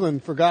go.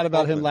 Oakland forgot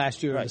about him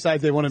last year. Right.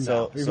 Besides, they want him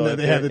now, even though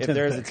they have the 10th if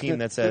there's a pick. team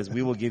that says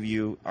we will give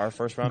you our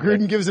first round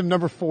Gruden pick gives him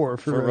number 4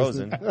 for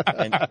Rosen,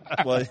 and,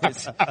 well,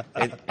 it's your,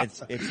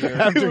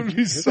 It would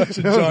be such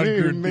a John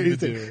Gruden thing to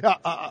do.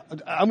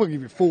 I'm going to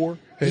give you 4.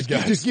 Hey,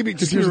 guys, just give me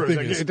here's two. the thing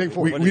is, Take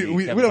 4. we What is he, don't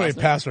Kevin have any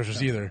Costner? pass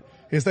rushers either.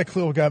 Is that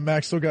Khalil guy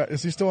Max still got?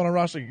 Is he still on a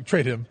roster?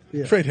 Trade him.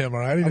 Yeah. Trade him. All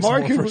right. I need some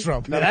Amari more Cooper. first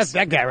round No, picks. that's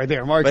that guy right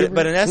there, Amari Cooper.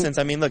 but in essence,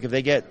 I mean, look, if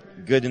they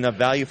get good enough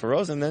value for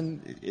Rosen,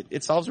 then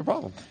it solves your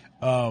problem.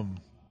 Other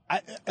I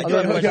than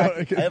have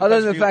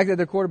the a fact question. that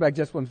the quarterback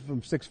just went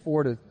from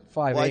 6'4" to 5'8".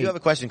 Well, I do have a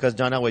question because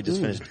John Elway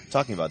just finished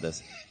talking about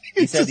this.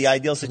 He said the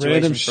ideal situation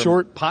Random for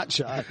short pot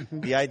shot.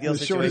 the ideal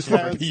The shortest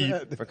situation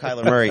pass. for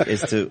Kyler Murray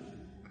is to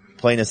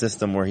play in a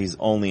system where he's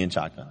only in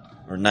shotgun,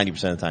 or 90%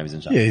 of the time he's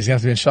in shotgun. Yeah, he's gonna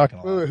have to be in shotgun.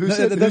 a lot. Wait, who No,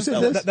 said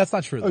this? That's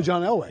not true. Though. Oh,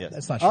 John Elway. Yeah.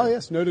 That's not true. Oh,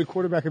 yes, noted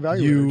quarterback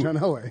evaluator, John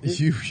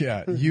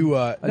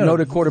Elway. A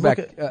noted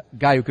quarterback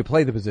guy who could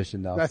play the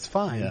position, though. That's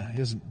fine. Yeah, he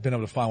hasn't been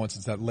able to find one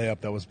since that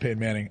layup that was Peyton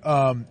Manning.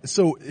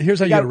 So here's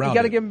how you get you around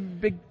got to it. give him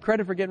big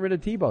credit for getting rid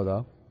of Tebow,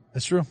 though.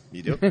 That's true.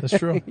 You do? That's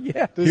true.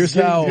 Yeah. Here's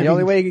how. The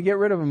only way you could get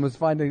rid of him was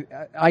find an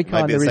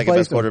icon Might be to the second replace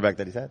best him. quarterback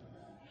that he's had.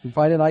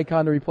 Find an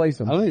icon to replace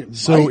him. I don't think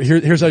So Mike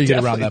here's how you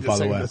get definitely around that. By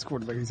the way, second-best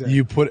quarterback he's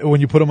had.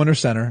 when you put him under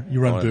center, you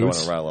run Don't wanna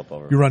boots. rile up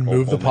over You run old-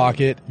 move the old man.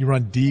 pocket. You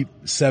run deep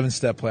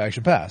 7-step play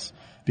action pass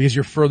because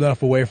you're further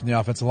enough away from the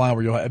offensive line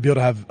where you'll be able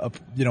to have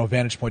a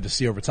vantage point to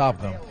see over top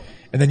of them.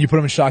 And then you put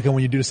him in shotgun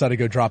when you do decide to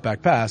go drop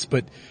back pass,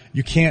 but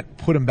you can't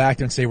put him back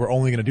there and say we're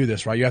only going to do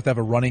this, right? You have to have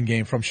a running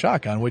game from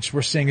shotgun, which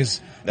we're seeing is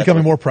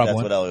becoming more prevalent.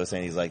 That's what Elway was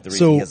saying. He's like, the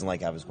reason he doesn't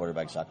like having his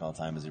quarterback shotgun all the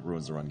time is it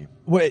ruins the run game.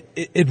 Well,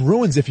 it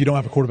ruins if you don't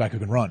have a quarterback who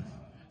can run.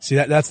 See,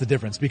 that's the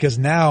difference. Because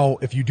now,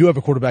 if you do have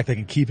a quarterback that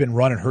can keep it and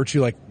run and hurt you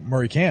like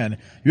Murray can,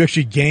 you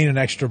actually gain an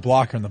extra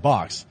blocker in the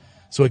box.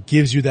 So it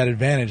gives you that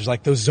advantage.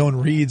 Like those zone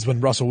reads when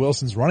Russell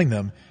Wilson's running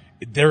them,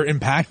 they're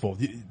impactful.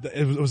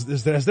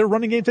 Has their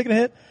running game taken a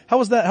hit? How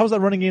was that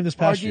running game this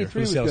past year? RG3 for the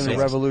was Seattle going to Seahawks?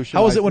 revolutionize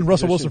How was it when the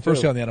Russell position, Wilson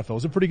first too. got in the NFL?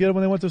 Was it pretty good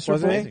when they went to the Super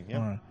Bowl? Wasn't it? Yeah.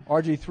 All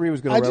right. RG3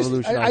 was going to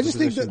revolutionize I just the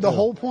think that position, the too.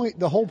 whole point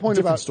Different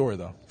about story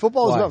though.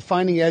 football is Why? about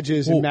finding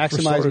edges and Well, for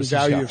maximizing starters, he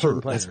value got of certain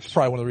hurt. players. That's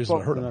probably one of the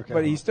reasons it hurt him. Okay.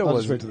 But he still I'll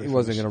just wait till wasn't. they He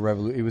wasn't finish. going to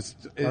revolutionize. It was.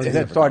 It different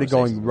had started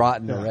going conversation.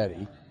 rotten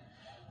already.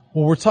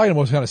 Well, we're talking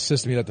about what kind of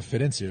system you'd have to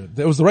fit into.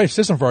 It was the right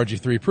system for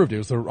RG3. He proved it. It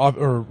was the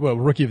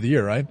rookie of the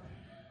year, right?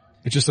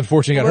 It's just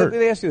unfortunately got Well, hurt. let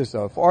me ask you this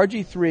though: if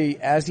RG3,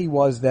 as he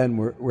was then,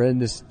 we're in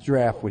this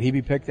draft, would he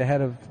be picked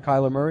ahead of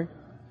Kyler Murray?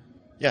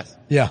 Yes.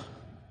 Yeah.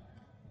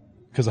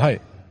 Because of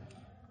height.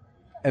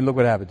 And look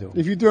what happened to him.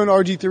 If you threw an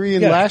RG3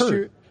 in Yeah, last hurt.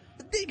 year,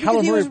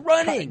 Because he was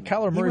running.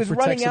 Kyler He Murray was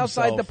protects running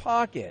outside himself. the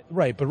pocket.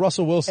 Right, but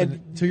Russell Wilson,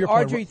 And to your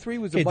point, RG3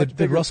 was a okay, much did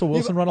bigger- Russell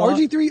Wilson run a lot?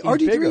 RG3, bigger.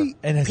 RG3,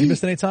 And has he Pete,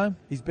 missed any time?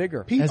 He's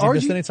bigger. Pete, Has he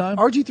missed any time?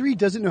 RG3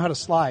 doesn't know how to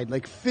slide.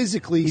 Like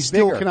physically, He's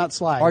still bigger. cannot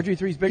slide.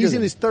 RG3 's bigger He's in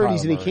than his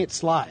 30s and he Kyler Murray. can't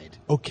slide.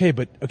 Okay,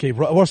 but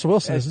Russell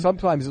Wilson And isn't.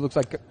 sometimes it looks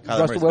like Kyler Russell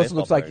Murray's Wilson baseball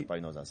looks player. like He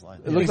probably knows that slide.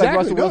 it looks Exactly, like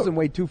Russell no. Wilson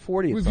weighed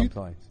 240 If you-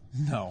 sometimes.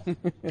 No,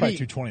 probably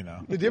 220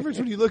 now. The difference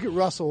when you look at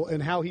Russell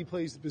and how he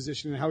plays the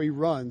position and how he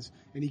runs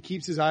and he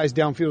keeps his eyes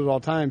downfield at all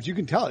times, you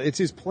can tell it's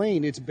his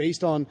plane. It's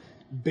based on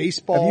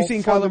baseball. Have you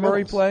seen Kyler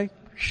Murray fundamentals. play?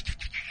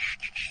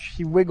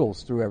 He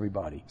wiggles through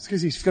everybody. It's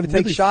because he's going to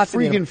take really shots. in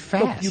the- freaking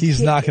fast.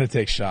 He's not going to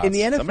take shots. In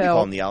the Somebody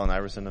call him NFL, the Allen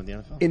Iverson of the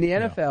NFL. in the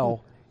NFL,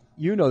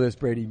 you know this,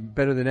 Brady,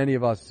 better than any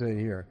of us sitting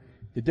here.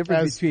 The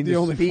difference As between the the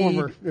only speed,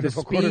 former the NFL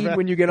speed quarterback.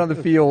 when you get on the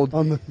field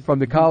from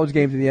the college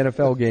game to the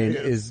NFL game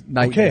is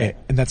night and Okay, day.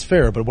 and that's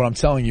fair, but what I'm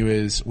telling you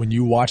is when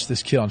you watch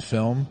this kid on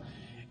film,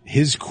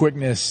 his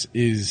quickness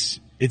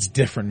it's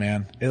different,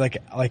 man.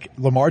 Like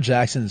Lamar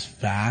Jackson is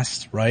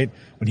fast, right?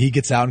 When he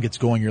gets out and gets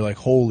going, you're like,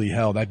 holy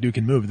hell, that dude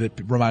can move. That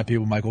remind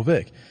people of Michael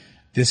Vick.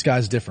 This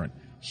guy's different.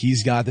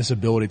 He's got this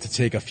ability to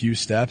take a few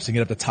steps and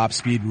get up to top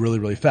speed really,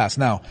 really fast.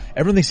 Now,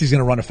 everyone thinks he's going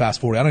to run a fast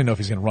 40. I don't even know if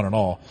he's going to run at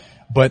all,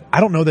 but I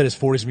don't know that his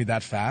 40 is going to be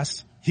that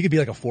fast. He could be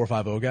like a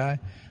 4.50 guy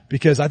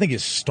because I think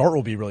his start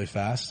will be really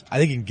fast. I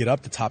think he can get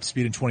up to top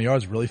speed in 20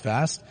 yards really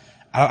fast.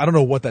 I don't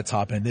know what that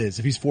top end is.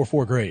 If he's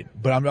 4.4, great.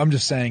 But I'm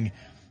just saying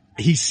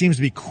he seems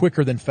to be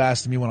quicker than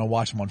fast to me when I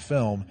watch him on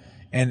film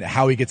and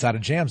how he gets out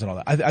of jams and all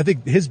that. I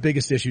think his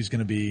biggest issue is going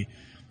to be,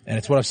 and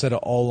it's what I've said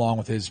all along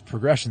with his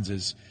progressions,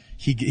 is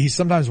he's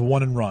sometimes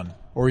one and run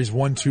or he's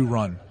 1-2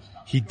 run.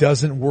 He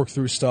doesn't work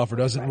through stuff or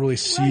doesn't really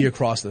see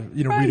across the,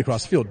 read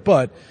across the field.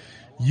 But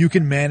you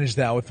can manage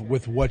that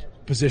with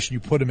what position you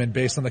put him in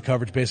based on the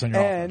coverage, based on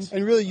your offense.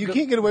 And really, you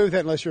can't get away with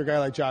that unless you're a guy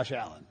like Josh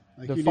Allen.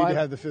 Like The you need five- to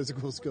have the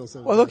physical skill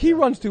set. Well, look, he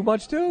runs too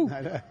much too.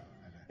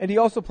 And he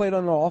also played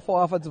on an awful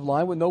offensive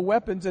line with no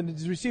weapons, and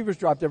his receivers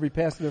dropped every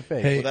pass in their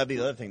face. Well, that'd be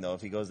the other thing, though.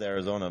 If he goes to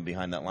Arizona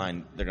behind that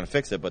line, they're going to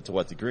fix it, but to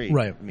what degree?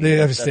 Right. I mean, They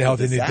have to stay that's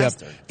healthy. a They need depth.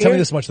 disaster. Tell me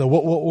this much though.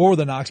 What were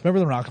the knocks? Remember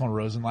the knock on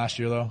Rosen last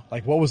year though?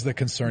 Like, what was the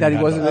concern? That he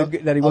you had about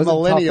wasn't tough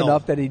millennial.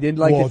 enough, that he didn't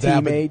like Well, the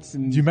that, but teammates.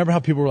 And do you remember how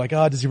people were like,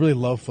 "Oh, does he really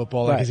love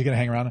football? Like, Right. is he going to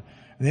hang around?"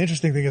 And the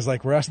interesting thing is,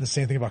 like, we're asking the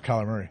same thing about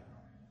Kyler Murray.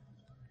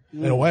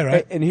 In a way,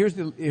 right? And here's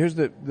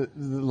the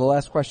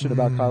last question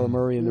about Kyler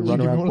Murray and the Did you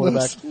give runaround me one of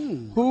those?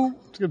 quarterback. Who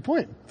It's a good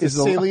point. It's is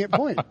a the salient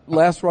point.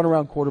 last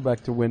runaround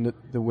quarterback to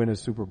win a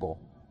Super Bowl?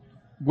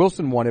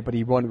 Wilson won it, but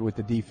he won it with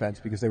the defense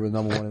because they were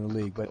number one in the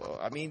league. But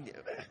I mean,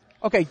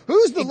 okay,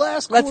 Who's the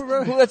last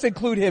quarterback? let's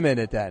include him in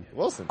it then.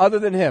 Wilson. Other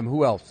than him,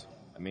 who else?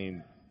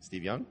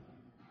 Steve Young,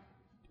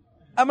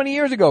 How many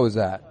years ago was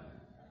that?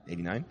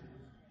 89.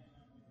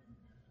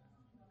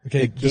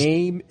 Okay, The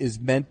game is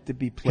meant to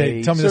be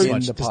played tell me this in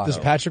much. the Does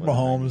pocket. Patrick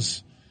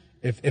Mahomes,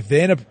 if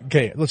they end up,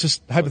 okay, let's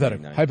just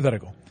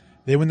hypothetical.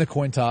 They win the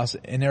coin toss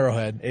in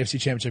Arrowhead, AFC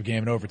Championship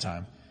game in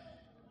overtime.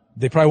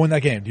 They probably win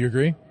that game. Do you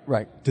agree?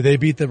 Right. Do they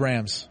beat the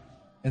Rams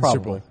in the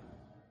Super Probably. Bowl?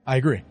 I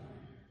agree.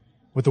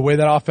 With the way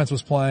that offense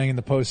was playing in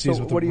the postseason.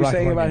 So with what the are you rocket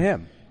saying run about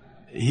game.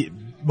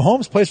 him?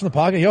 Mahomes plays from the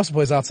pocket. He also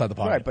plays outside the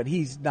pocket. Right, but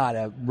he's not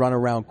a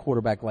runaround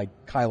quarterback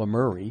like Kyler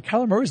Murray.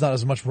 Kyler Murray's not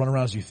as much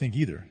runaround as you think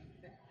either.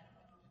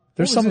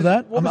 There's What some was of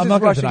his- that. What I'm was not his going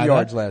to rushing deny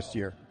yards that. last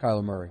year,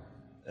 Kyler Murray?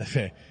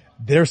 Okay.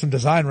 There's some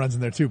design runs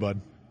in there too,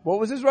 bud. What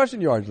was his rushing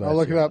yards last I'll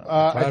look year? it up.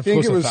 I Five think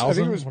close it to was. I 1,000,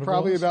 think it was whatever it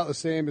probably was. about the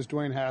same as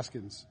Dwayne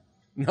Haskins.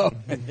 No.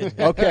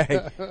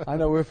 Okay. I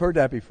know we've heard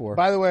that before.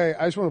 By the way,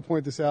 I just want to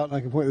point this out, and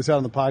I can point this out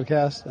on the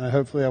podcast, and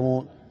hopefully I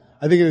won't.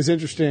 I think it is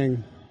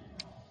interesting.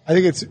 I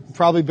think it's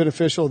probably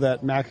beneficial that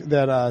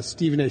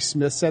Stephen A.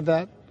 Smith said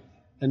that,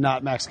 and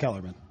not Max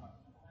Kellerman.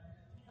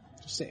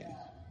 Just saying.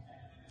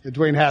 That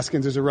Dwayne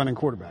Haskins is a running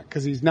quarterback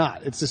because he's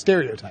not. It's a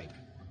stereotype.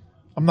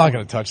 I'm not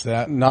going to touch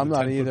that. No, I'm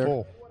not 10-foot either.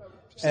 pole.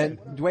 And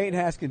Dwayne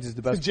Haskins is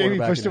the best Jamie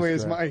quarterback pushed in away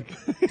this his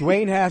draft. mic.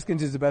 Dwayne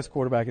Haskins is the best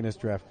quarterback in this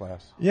draft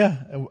class. Yeah.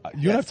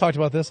 You and I've talked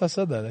about this. I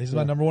said that. He's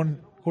my number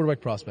one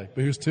quarterback prospect.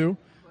 But who's two?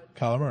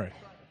 Kyler Murray.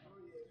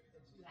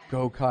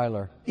 Go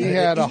Kyler. He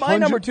had He's my 100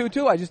 number two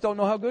too. I just don't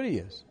know how good he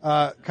is.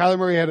 Kyler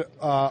Murray had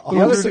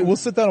We'll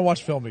sit down and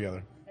watch film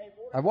together.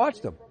 I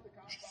watched him.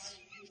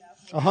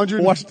 100.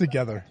 We'll watch it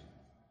together.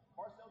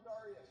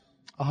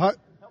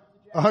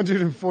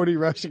 140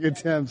 rushing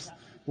attempts,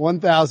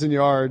 1,000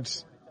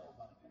 yards,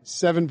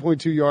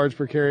 7.2 yards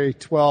per carry,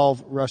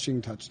 12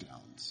 rushing touchdowns.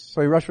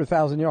 So he rushed for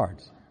 1,000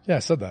 yards. Yeah, I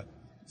said that.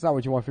 It's not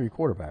what you want for your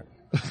quarterback.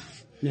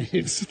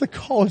 It's at the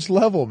college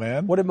level,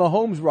 man. What did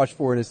Mahomes rush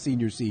for in his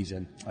senior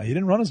season? He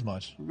didn't run as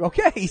much.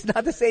 Okay, he's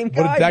not the same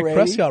guy. What did Dak Brady.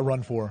 Prescott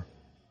run for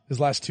his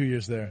last 2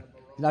 years there?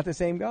 He's not the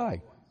same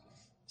guy.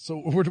 So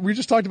we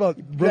just talked about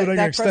whether or not you're going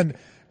to extend.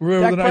 Dak Whether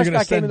or not you're going to Prescott came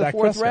extend in the Dak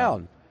fourth Prescott.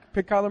 round.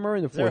 Pick Kyler Murray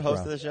in the Is there a fourth host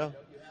round. of the show?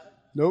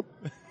 Nope.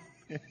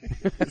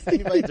 Does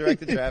anybody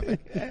direct the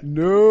traffic?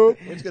 Nope.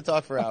 We're just going to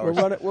talk for hours.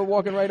 We're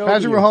walking right over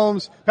Patrick you.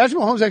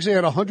 Mahomes actually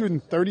had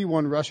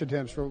 131 rush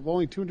attempts for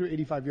only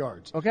 285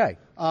 yards. Okay.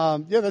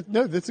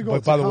 That's a goal. But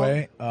It's by a the comp.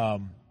 way,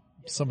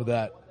 some of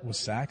that was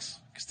sacks.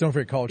 Because don't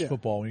forget college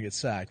football when you get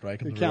sacked, right?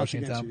 Comes It with a counts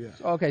rushing against attempt.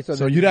 you, yeah. Okay, so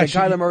So you'd then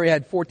actually- Kyler Murray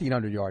had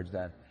 1,400 yards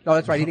then. No,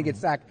 that's right. He didn't get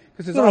sacked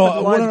because his No, no,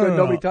 offensive line's no, no, good. no,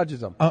 Nobody no.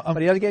 touches him. I'm-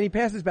 But he doesn't get any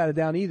passes batted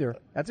down either.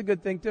 That's a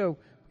good thing too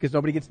because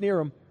nobody gets near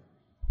him.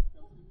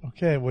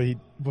 Okay, well,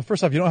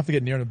 first off, you don't have to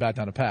get near him to bat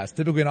down a pass.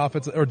 Typically, an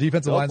offensive or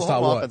defensive line style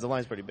Oklahoma what? offensive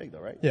line's pretty big, though,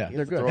 right? Yeah, He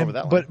has to good. throw over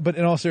that line. But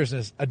in all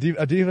seriousness, a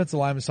defensive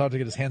lineman is taught to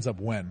get his hands up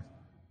when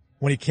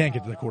he can't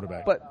get to the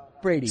quarterback.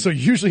 But Brady. So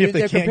usually if they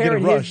they're can't get a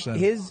comparing rush, his, then-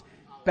 his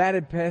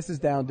batted passes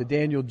down to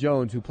Daniel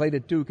Jones, who played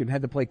at Duke and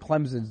had to play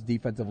Clemson's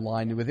defensive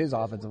line with his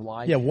offensive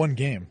line. yeah, one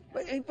game.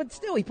 But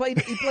still, he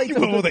played some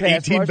With good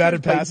pass 18 rushers.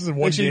 batted Played- passes in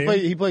one Actually, game.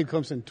 he played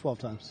Clemson 12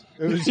 times.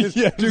 It was just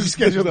Yeah, Duke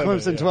scheduled yeah.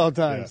 Clemson 12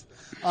 times.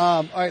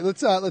 All right,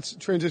 let's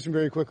transition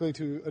very quickly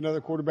to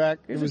another quarterback.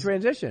 Here's a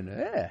transition.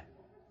 Yeah.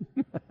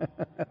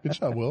 Good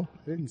job, Will.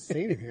 I didn't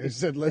say anything. I just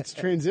said let's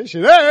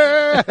transition. Is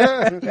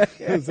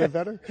that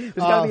better? There's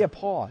got to be a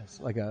pause,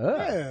 like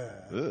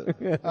a.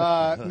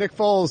 Nick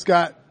Foles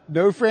got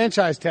no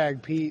franchise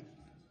tag, Pete.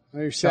 I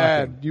know you're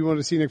sad. Shocking. You want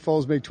to see Nick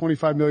Foles make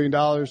 $25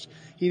 million.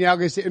 He now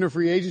gets to enter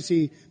free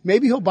agency.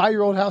 Maybe he'll buy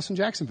your old house in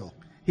Jacksonville.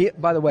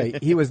 By the way,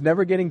 he was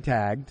never getting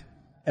tagged,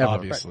 ever.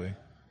 Obviously,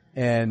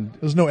 And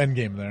there's no end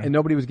game there.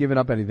 nobody was giving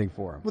up anything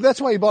for him. Well,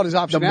 that's why he bought his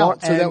option The mar-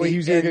 out, so that and way the- he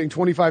was either and-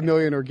 getting $25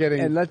 million or getting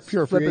And let's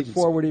pure flip free it agency.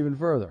 forward even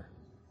further.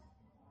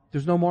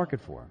 There's no market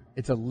for him.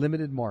 It's a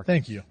limited market.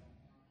 Thank you.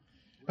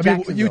 I mean, you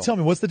Jacksonville. tell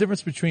me, what's the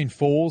difference between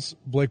Foles,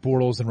 Blake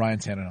Bortles, and Ryan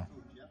Tannehill?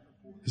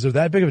 Is there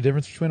that big of a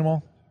difference between them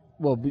all?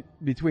 Well,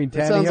 between It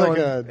sounds Tannehill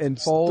like and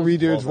Foles, three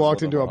dudes Foles walked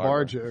is a into little a bit bar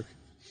harder. joke.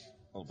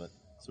 A little bit.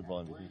 Super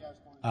Bowl MVP.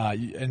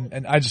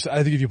 And I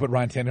think if you put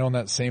Ryan Tannehill in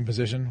that same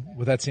position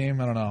with that team,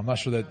 I don't know. I'm not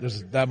sure that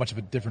there's that much of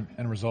a different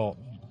end result.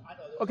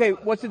 Okay,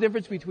 what's the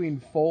difference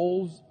between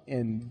Foles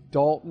and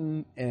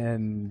Dalton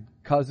and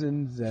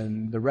Cousins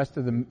and the rest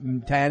of the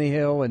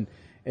Tannehill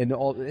in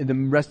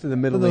the rest of the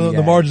middle.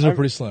 The margins are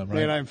pretty slim, right?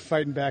 Man, I'm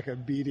fighting back a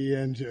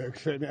BDN joke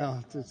right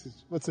now.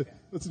 What's the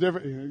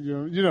difference? You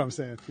know what I'm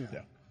saying? Yeah.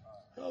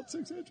 About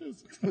 6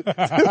 inches. Am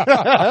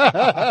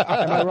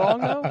I wrong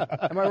though?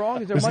 Am I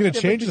wrong? Is there Is he much going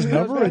to change his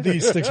difference number, or do he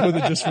sticks with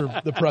it just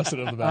for the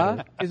precedent of the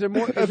matter? Is there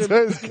more? That's what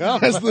it's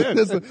called.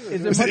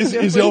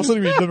 Is he also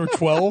going to be number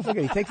 12?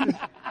 Okay, he takes this.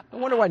 I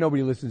wonder why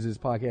nobody listens to this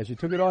podcast. You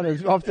took it on; it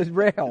was off the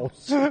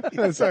rails.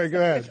 Sorry, go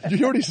ahead.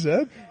 You already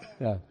said?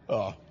 Yeah.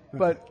 Oh.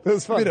 But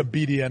That's I fine. made a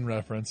BDN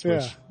reference, which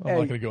Yeah. I'm not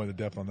going to go into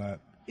depth on that.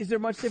 is there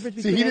much difference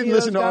See, between he any didn't of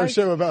listen those to our guys?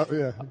 show about,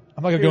 yeah.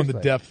 I'm not going to go into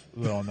Seriously. depth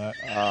though on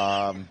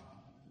that.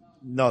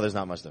 No, there's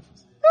not much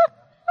difference.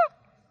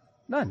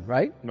 None,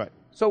 right? Right.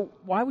 So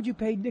why would you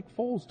pay Nick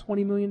Foles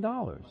 $20 million?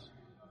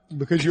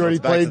 Because you already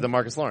It's back to played,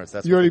 DeMarcus Lawrence.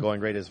 That's You what already- the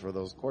going rate is for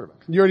those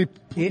quarterbacks. you already,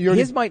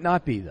 His might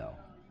not be though.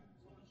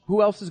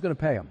 Who else is going to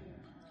pay him?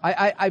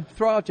 I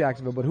throw out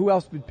Jacksonville, but who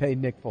else would pay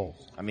Nick Foles?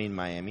 I mean,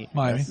 Miami.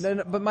 Miami. Yes.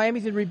 No, but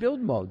Miami's in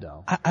rebuild mode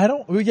though. I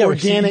don't. Well, yeah,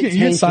 Organic you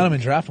can sign him tanking.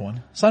 and draft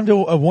one. Sign him to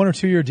a 1 or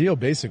 2 year deal,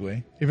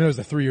 basically, even though it was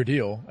a 3 year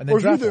deal, and then or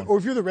draft one.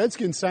 if you're the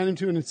Redskins, sign him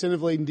to an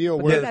incentive-laden deal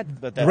where, Yeah,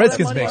 But The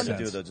Redskins that's make hard to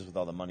sense. do though, just with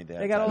all the money they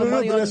have. They got all no, the no,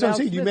 money but on that's what I'm Val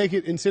saying. You Smith. make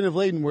it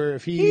incentive-laden where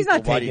if He's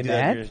not Why do you taking do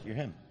that? that. You're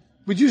him.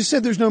 but you just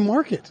said there's no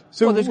market.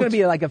 So Well, there's going to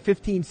be like a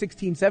 15,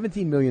 16,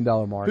 17 million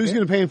dollar market. who's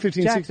going to pay him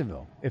 15, 16?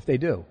 Jacksonville, if they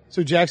do.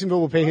 So Jacksonville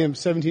will pay him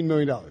 $17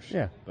 million.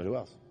 Yeah. But who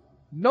else?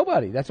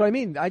 Nobody. That's what I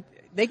mean.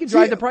 They can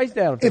drive the price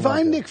down. If they want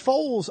I'm to. Nick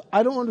Foles,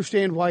 I don't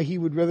understand why he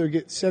would rather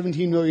get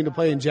 $17 million to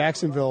play in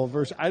Jacksonville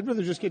versus I'd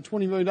rather just get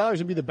 $20 million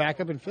and be the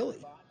backup in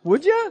Philly.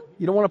 Would you?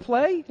 You don't want to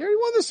play? He already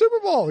won the Super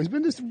Bowl. He's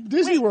been to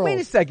Disney World. Wait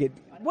a second.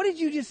 What did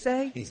you just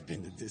say? He's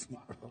been to Disney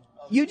World.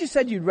 You just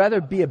said you'd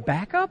rather be a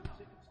backup?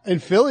 In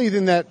Philly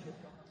than that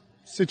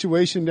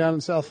situation down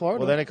in South Florida.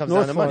 Well, then it comes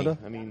North down to money.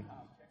 Florida. I mean,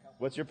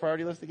 what's your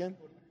priority list again?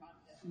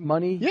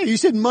 Money? Yeah, you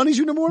said money's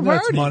your number one No,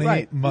 it's priority. money,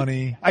 right.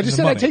 money. I just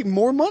and said I'd money. take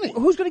more money.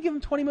 Who's going to give him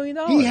 $20 million?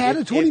 He had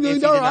a If- $20 if he million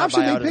did not option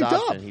buy they out his picked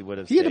option, up. he would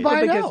have He had to stayed. buy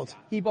it Because out.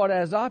 he bought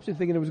out his option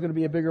thinking there was going to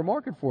be a bigger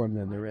market for him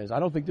than there is. I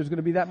don't think there's going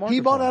to be that market. He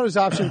bought for him. out his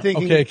option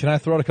thinking, Okay, can I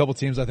throw out a couple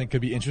teams I think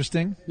could be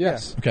interesting?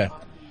 yes. Okay,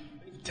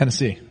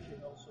 Tennessee.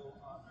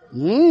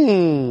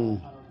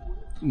 Mm.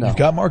 No. You've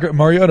got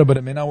Mariota, but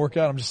it may not work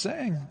out. I'm just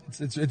saying,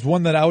 it's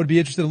one that I would be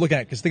interested in looking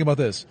at. Because think about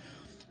this: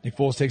 Nick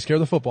Foles takes care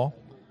of the football,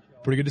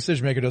 pretty good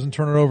decision maker, doesn't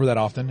turn it over that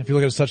often. If you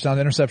look at his touchdown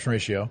to interception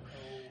ratio,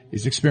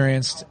 he's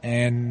experienced,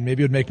 and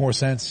maybe it would make more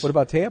sense. What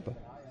about Tampa?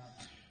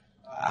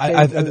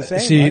 I they're the same,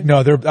 see. right? No,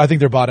 I think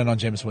they're bought in on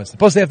Jameis Winston.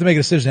 Plus, they have to make a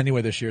decision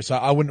anyway this year, so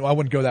I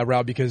wouldn't go that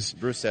route because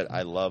Bruce said,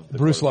 "I love the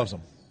Bruce quarterback." loves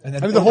him. And I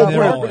mean, the whole and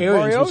they're point all of in.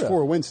 Arians was Mariota.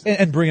 for Winston.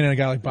 And bringing in a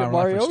guy like Byron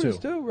Leftwich Mariota's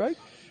too. too, right?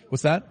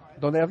 What's that?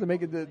 Don't they have to make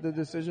the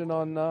decision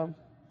on?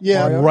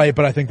 Yeah. Mariota? Right,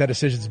 but I think that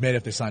decision's made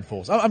if they sign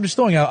Foles. I'm just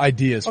throwing out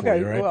ideas for Okay,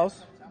 you, right? who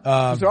else?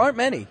 'Cause there aren't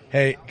many.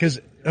 Hey,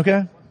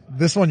 okay,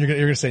 this one you're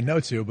gonna say no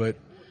to, but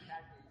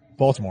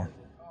Baltimore.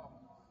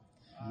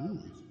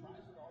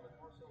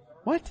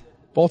 What?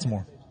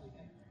 Baltimore.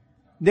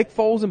 Nick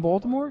Foles in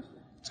Baltimore?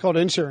 It's called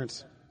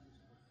insurance.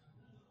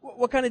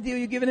 What kind of deal are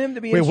you giving him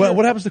to be? Wait, insured?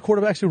 what happens to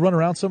quarterbacks who run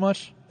around so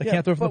much they Yeah,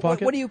 can't throw from but the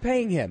pocket? What are you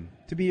paying him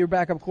to be your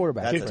backup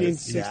quarterback? That's 15, a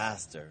 16.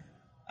 disaster.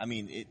 I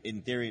mean,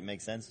 in theory, it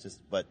makes sense.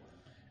 But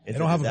it's They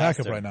don't have a backup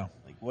disaster. right now.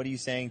 Like, what are you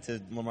saying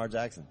to Lamar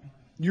Jackson?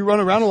 You run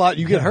around a lot,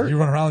 you get hurt. You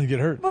run around and you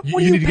get hurt. But You,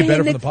 what you are need to paying get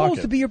better Nick from the Foles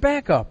pocket. to be your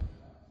backup?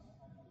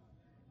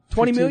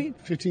 20 million?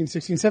 15,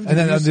 16, 17.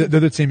 And then the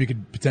other team you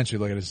could potentially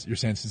look at is you're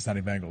saying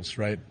Cincinnati Bengals,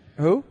 right?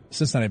 Who?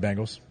 Cincinnati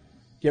Bengals.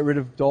 Get rid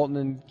of Dalton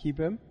and keep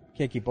him?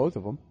 Can't keep both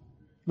of them.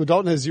 But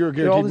Dalton has zero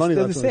They're, all guaranteed money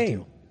they're left the on his same.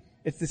 deal.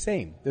 It's the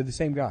same. They're the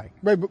same guy.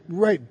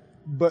 Right,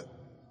 but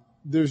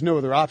there's no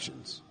other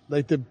options.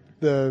 Like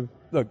the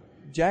Look,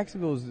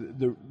 Jacksonville is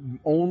the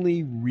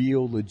only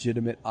real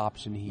legitimate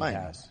option he Miami.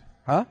 has.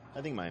 Huh?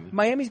 I think Miami.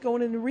 Miami's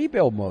going into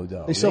rebuild mode,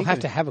 though. they still They have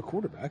could- to have a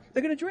quarterback.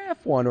 They're going to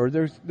draft one, or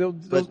they'll.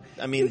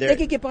 I mean, they they're-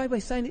 could get by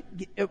signing.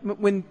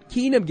 When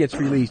Keenum gets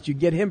released, you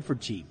get him for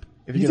cheap.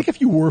 If You think if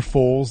you were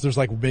Foles, there's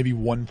like maybe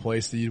one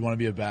place that you'd want to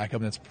be a backup,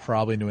 and that's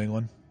probably New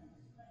England?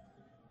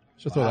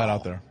 Just throw that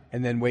out there.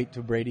 and then wait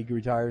till Brady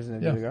retires, and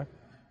then Yeah. you go.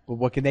 But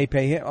what can they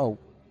pay him? Oh,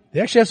 They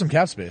actually have some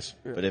cap space.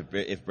 But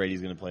if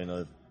Brady's going to play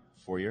another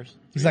 4 years,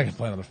 He's not going to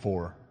play another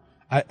 4.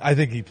 I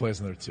think he plays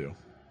another 2,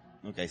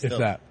 okay, if still.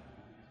 that.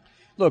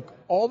 look,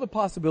 all the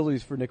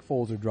possibilities for Nick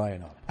Foles are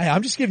drying up.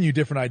 I'm just giving you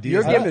different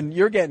ideas.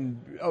 You're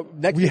getting.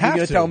 Next We thing you're have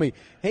going to. tell me,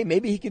 hey,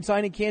 maybe he can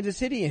sign in Kansas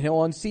City and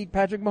he'll unseat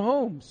Patrick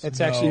Mahomes. That's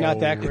actually not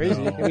that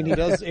crazy. No. I mean, he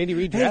does. Andy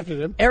Reid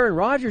drafted him. Aaron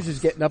Rodgers is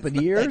getting up in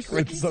years.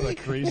 It's not that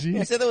crazy.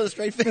 You said that with a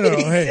straight face. No,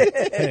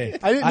 hey.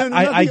 I didn't know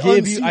I nothing gave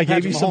unseat you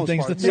Patrick some Mahomes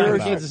things part. to think You're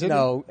about. Kansas City.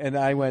 No, and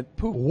I went,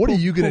 poof. What are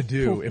poof, you going to poof,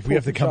 do poof, if we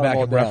have to poof, come shut back them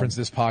all and down. reference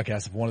this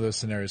podcast if one of those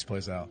scenarios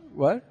plays out?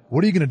 What?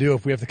 What are you going to do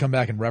if we have to come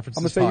back and reference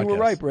I'm going to this say podcast? you were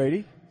right,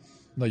 Brady.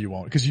 No, you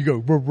won't. Because you go,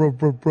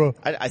 bro.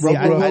 I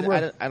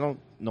don't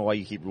know why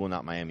you keep ruling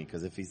out Miami,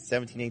 because if he's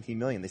 17, 18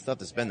 million, they still have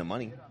to spend the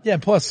money. Yeah,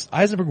 and plus,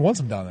 Eisenberg wants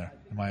him down there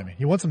in Miami.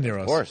 He wants him near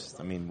us. Of course.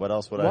 I mean, what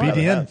else would I rather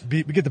BDN. have?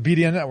 We get the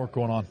BDN network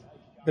going on.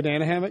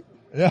 Banana hammock.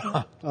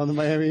 Yeah. on the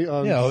Miami.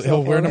 Yeah,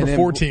 he'll wear number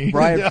 14.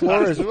 Brian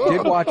Flores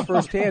did watch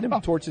firsthand him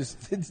torch his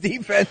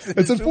defense.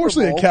 It's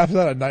unfortunately a capped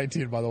out at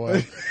 19, by the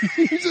way.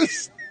 You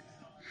just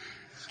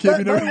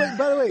By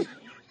the way,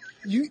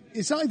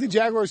 it's not like the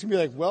Jaguars can be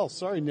like, well,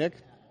 sorry, Nick,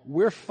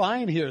 we're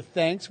fine here.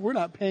 Thanks. We're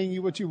not paying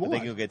you what you want. They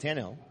can go get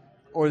Tannehill.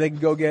 Or they can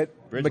go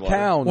get Bridgewater.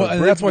 McCown. Well, or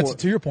and that's why, Bridgewater.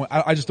 to your point,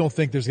 I just don't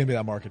think there's going to be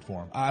that market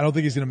for him. I don't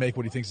think he's going to make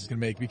what he thinks he's going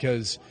to make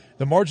because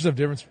the margins of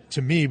difference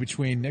to me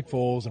between Nick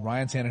Foles and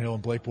Ryan Tannehill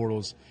and Blake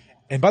Bortles,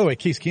 and by the way,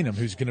 Case Keenum,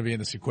 who's going to be in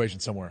this equation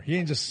somewhere. He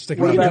ain't just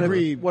sticking What around. about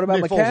there. What about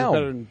Nick Foles is McCown?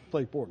 better than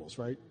Blake Bortles,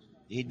 right?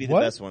 He'd be the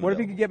What? best one. What if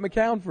though. he could get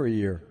McCown for a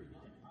year?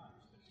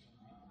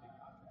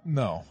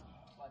 No.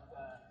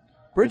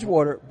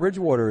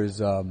 Bridgewater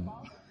is. I don't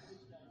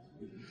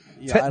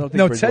think.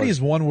 No, Bridgewater- Teddy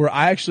is one where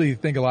I actually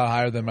think a lot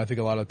higher than I think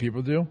a lot of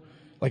people do.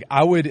 Like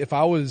I would, if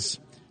I was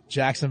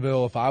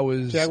Jacksonville, if I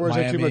was Jaguars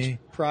have too Miami. much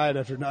pride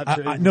after not I-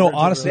 trading. no, for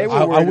honestly, They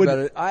Bridgewater. were I worried would- about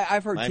it.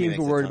 I've heard Miami teams makes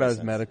were a worried ton about of his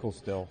sense. medical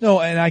still. No,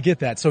 and I get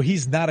that. So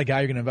he's not a guy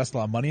you're going to invest a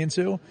lot of money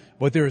into,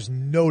 but there is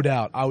no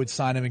doubt I would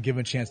sign him and give him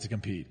a chance to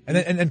compete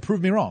and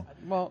prove me wrong.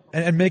 Well-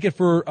 and make it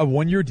for a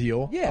 1-year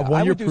deal. Yeah, a I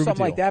 1-year would do proven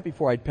something like deal. that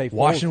before I'd pay. Foles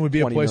Washington would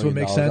be a $20 place that would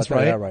million. make sense, I'll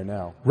tell you right? that right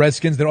now.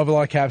 Redskins, they don't have a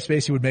lot of cap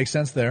space. He would make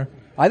sense there.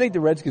 I think the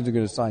Redskins are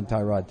going to sign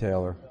Tyrod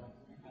Taylor.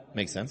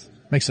 Makes sense.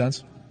 Makes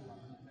sense.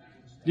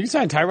 You can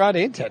sign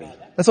Tyrod and Teddy.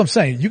 That's what I'm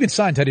saying. You can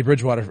sign Teddy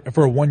Bridgewater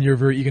for a 1-year,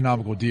 very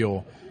economical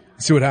deal.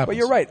 See what happens. But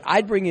you're right.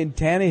 I'd bring in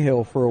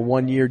Tannehill for a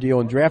 1-year deal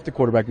and draft a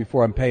quarterback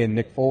before I'm paying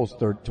Nick Foles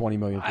 $20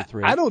 million for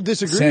 3. I don't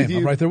disagree Same. with you.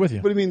 I'm right there with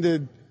you. But I mean,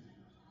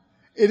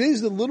 it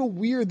is a little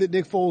weird that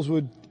Nick Foles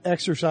would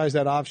exercise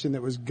that option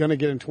that was going to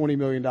get him $20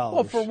 million.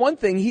 Well, for one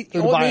thing,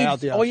 To buy out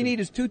the all you option. need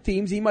is 2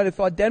 teams. He might have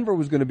thought Denver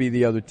was going to be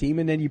the other team,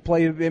 and then you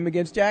play him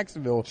against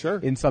Jacksonville Sure.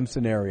 in some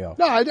scenario.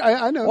 No,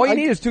 I know. All you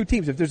need is 2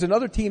 teams. If there's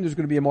another team, there's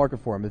going to be a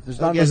market for him. If there's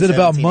not, get Is it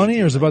about 17,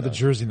 money or is it 18 about the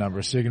jersey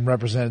number so you can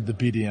represent the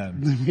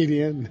BDN?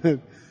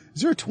 median.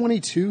 Is there a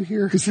 22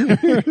 here? Is Is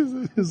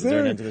there there?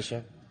 an end to the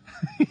show?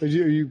 Are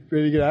you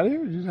ready to get out of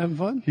here? Are you having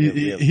fun?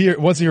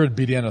 Once he heard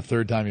BDN a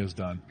third time, he was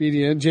done.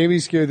 BDN.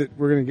 Jamie's scared that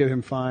we're going to get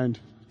him fined.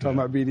 Talking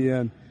about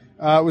BDN.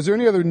 Was there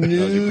any other news?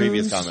 That was your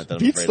previous comment that I'm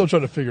Pete's afraid still of.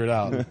 trying to figure it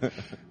out. Was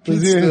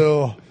Pete's he-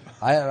 still.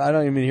 I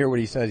don't even hear what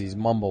he says. He's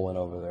mumbling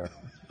over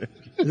there.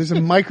 There's a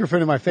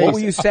microphone in my face. What were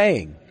you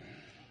saying?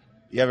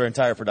 You have our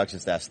entire production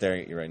staff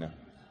staring at you right now.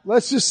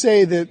 Let's just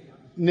say that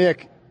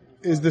Nick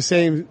is the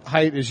same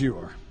height as you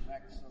are.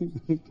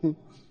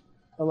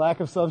 A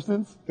lack of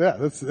substance? Yeah,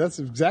 that's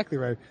exactly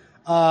right.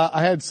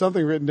 I had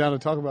something written down to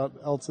talk about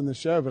else in the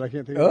show, but I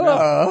can't think of it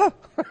now.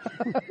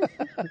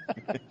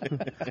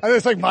 I mean,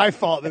 it's like my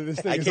fault that this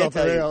thing I is can't off the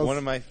tell you, rails. one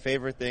of my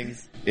favorite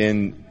things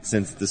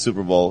since the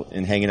Super Bowl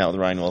in hanging out with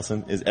Ryan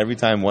Wilson is every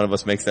time one of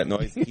us makes that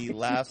noise, he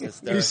laughs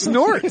hysterically. He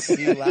snorts.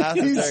 He laughs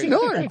He hysterically.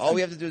 snorts. All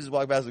we have to do is just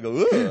walk past and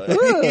go,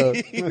 ugh.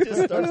 He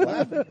just starts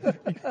laughing.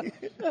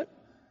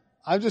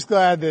 I'm just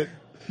glad that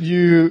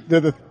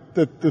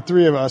the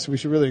three of us, we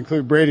should really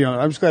include Brady on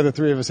it. I'm just glad the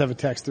three of us have a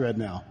text thread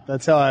now.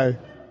 That's how I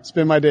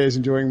spend my days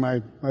enjoying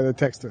my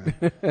text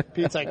thread.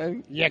 Pete's like,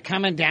 You're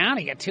coming down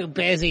or you're too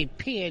busy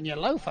peeing your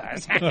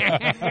loafers?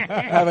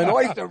 Having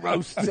oyster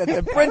roasts at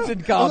the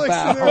Princeton I'm like,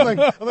 compound. sitting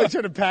there, I'm like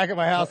trying to pack at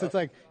my house. It's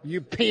like,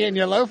 you peeing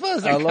your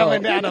loafers or Hello.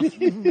 coming down to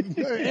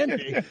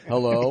Indy?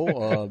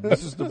 Hello,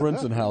 this is the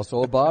Brinson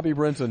household. Bobby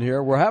Brinson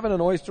here. We're having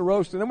an oyster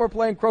roast, and then we're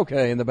playing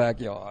croquet in the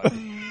backyard.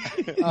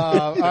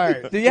 All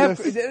right. Do you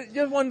have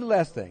just one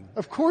last thing?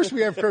 Of course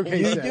we have croquet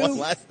You sets. do? One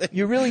last thing.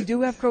 You really do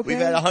have croquet? We've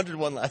had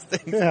 101 last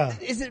things. Yeah.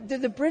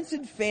 Did the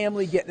Brinson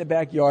family get in the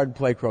backyard and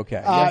play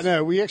croquet? Yes.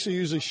 No, we actually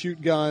usually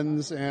shoot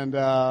guns and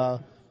we'll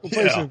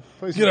play some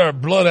Get our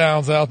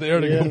bloodhounds out there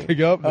to Yeah. go pick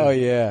up. Oh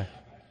yeah,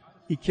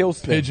 he kills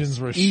things. Pigeons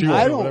were shooting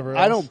I or whatever don't.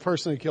 else. I don't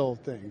personally kill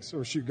things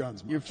or shoot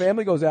guns. Your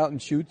family goes out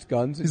and shoots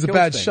guns. And He's a kills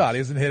bad things. shot. He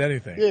hasn't hit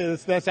anything. Yeah,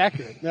 that's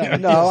accurate.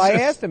 No, I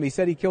asked him. He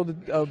said he killed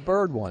a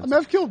bird once. I mean,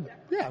 I've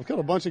killed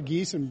a bunch of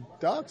geese and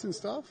ducks and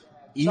stuff. Shot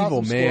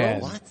Evil some man.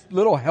 squirrels.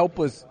 Little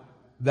helpless.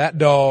 That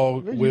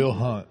dog will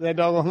hunt. That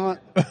dog will hunt.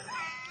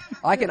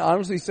 I can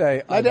honestly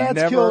say My I've dad's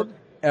never killed-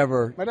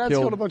 ever My dad's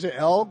killed killed a bunch of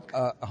elk,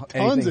 anything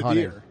tons of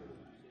hunting. deer.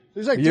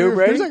 There's like You deer.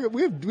 ready? There's like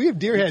we have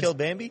deer You heads. killed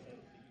Bambi?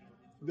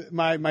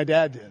 My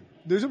dad did.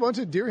 There's a bunch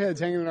of deer heads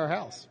hanging in our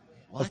house.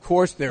 Of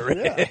course there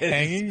is.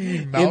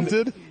 Hanging,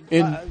 mounted.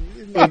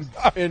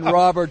 In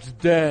Robert's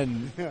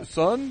den.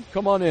 Son,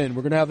 come on in.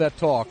 We're going to have that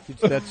talk.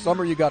 It's that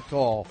summer you got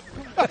tall.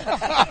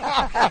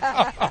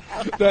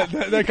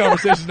 that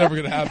conversation's never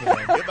going to happen.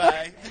 Man.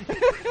 Goodbye.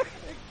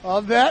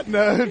 On that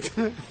note,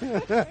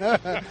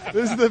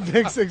 this is the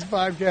Big Six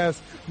Podcast.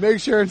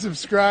 Make sure and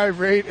subscribe,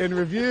 rate, and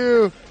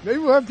review. Maybe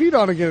we'll have Pete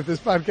on again if this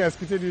podcast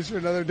continues for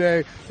another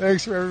day.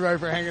 Thanks for everybody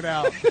for hanging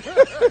out.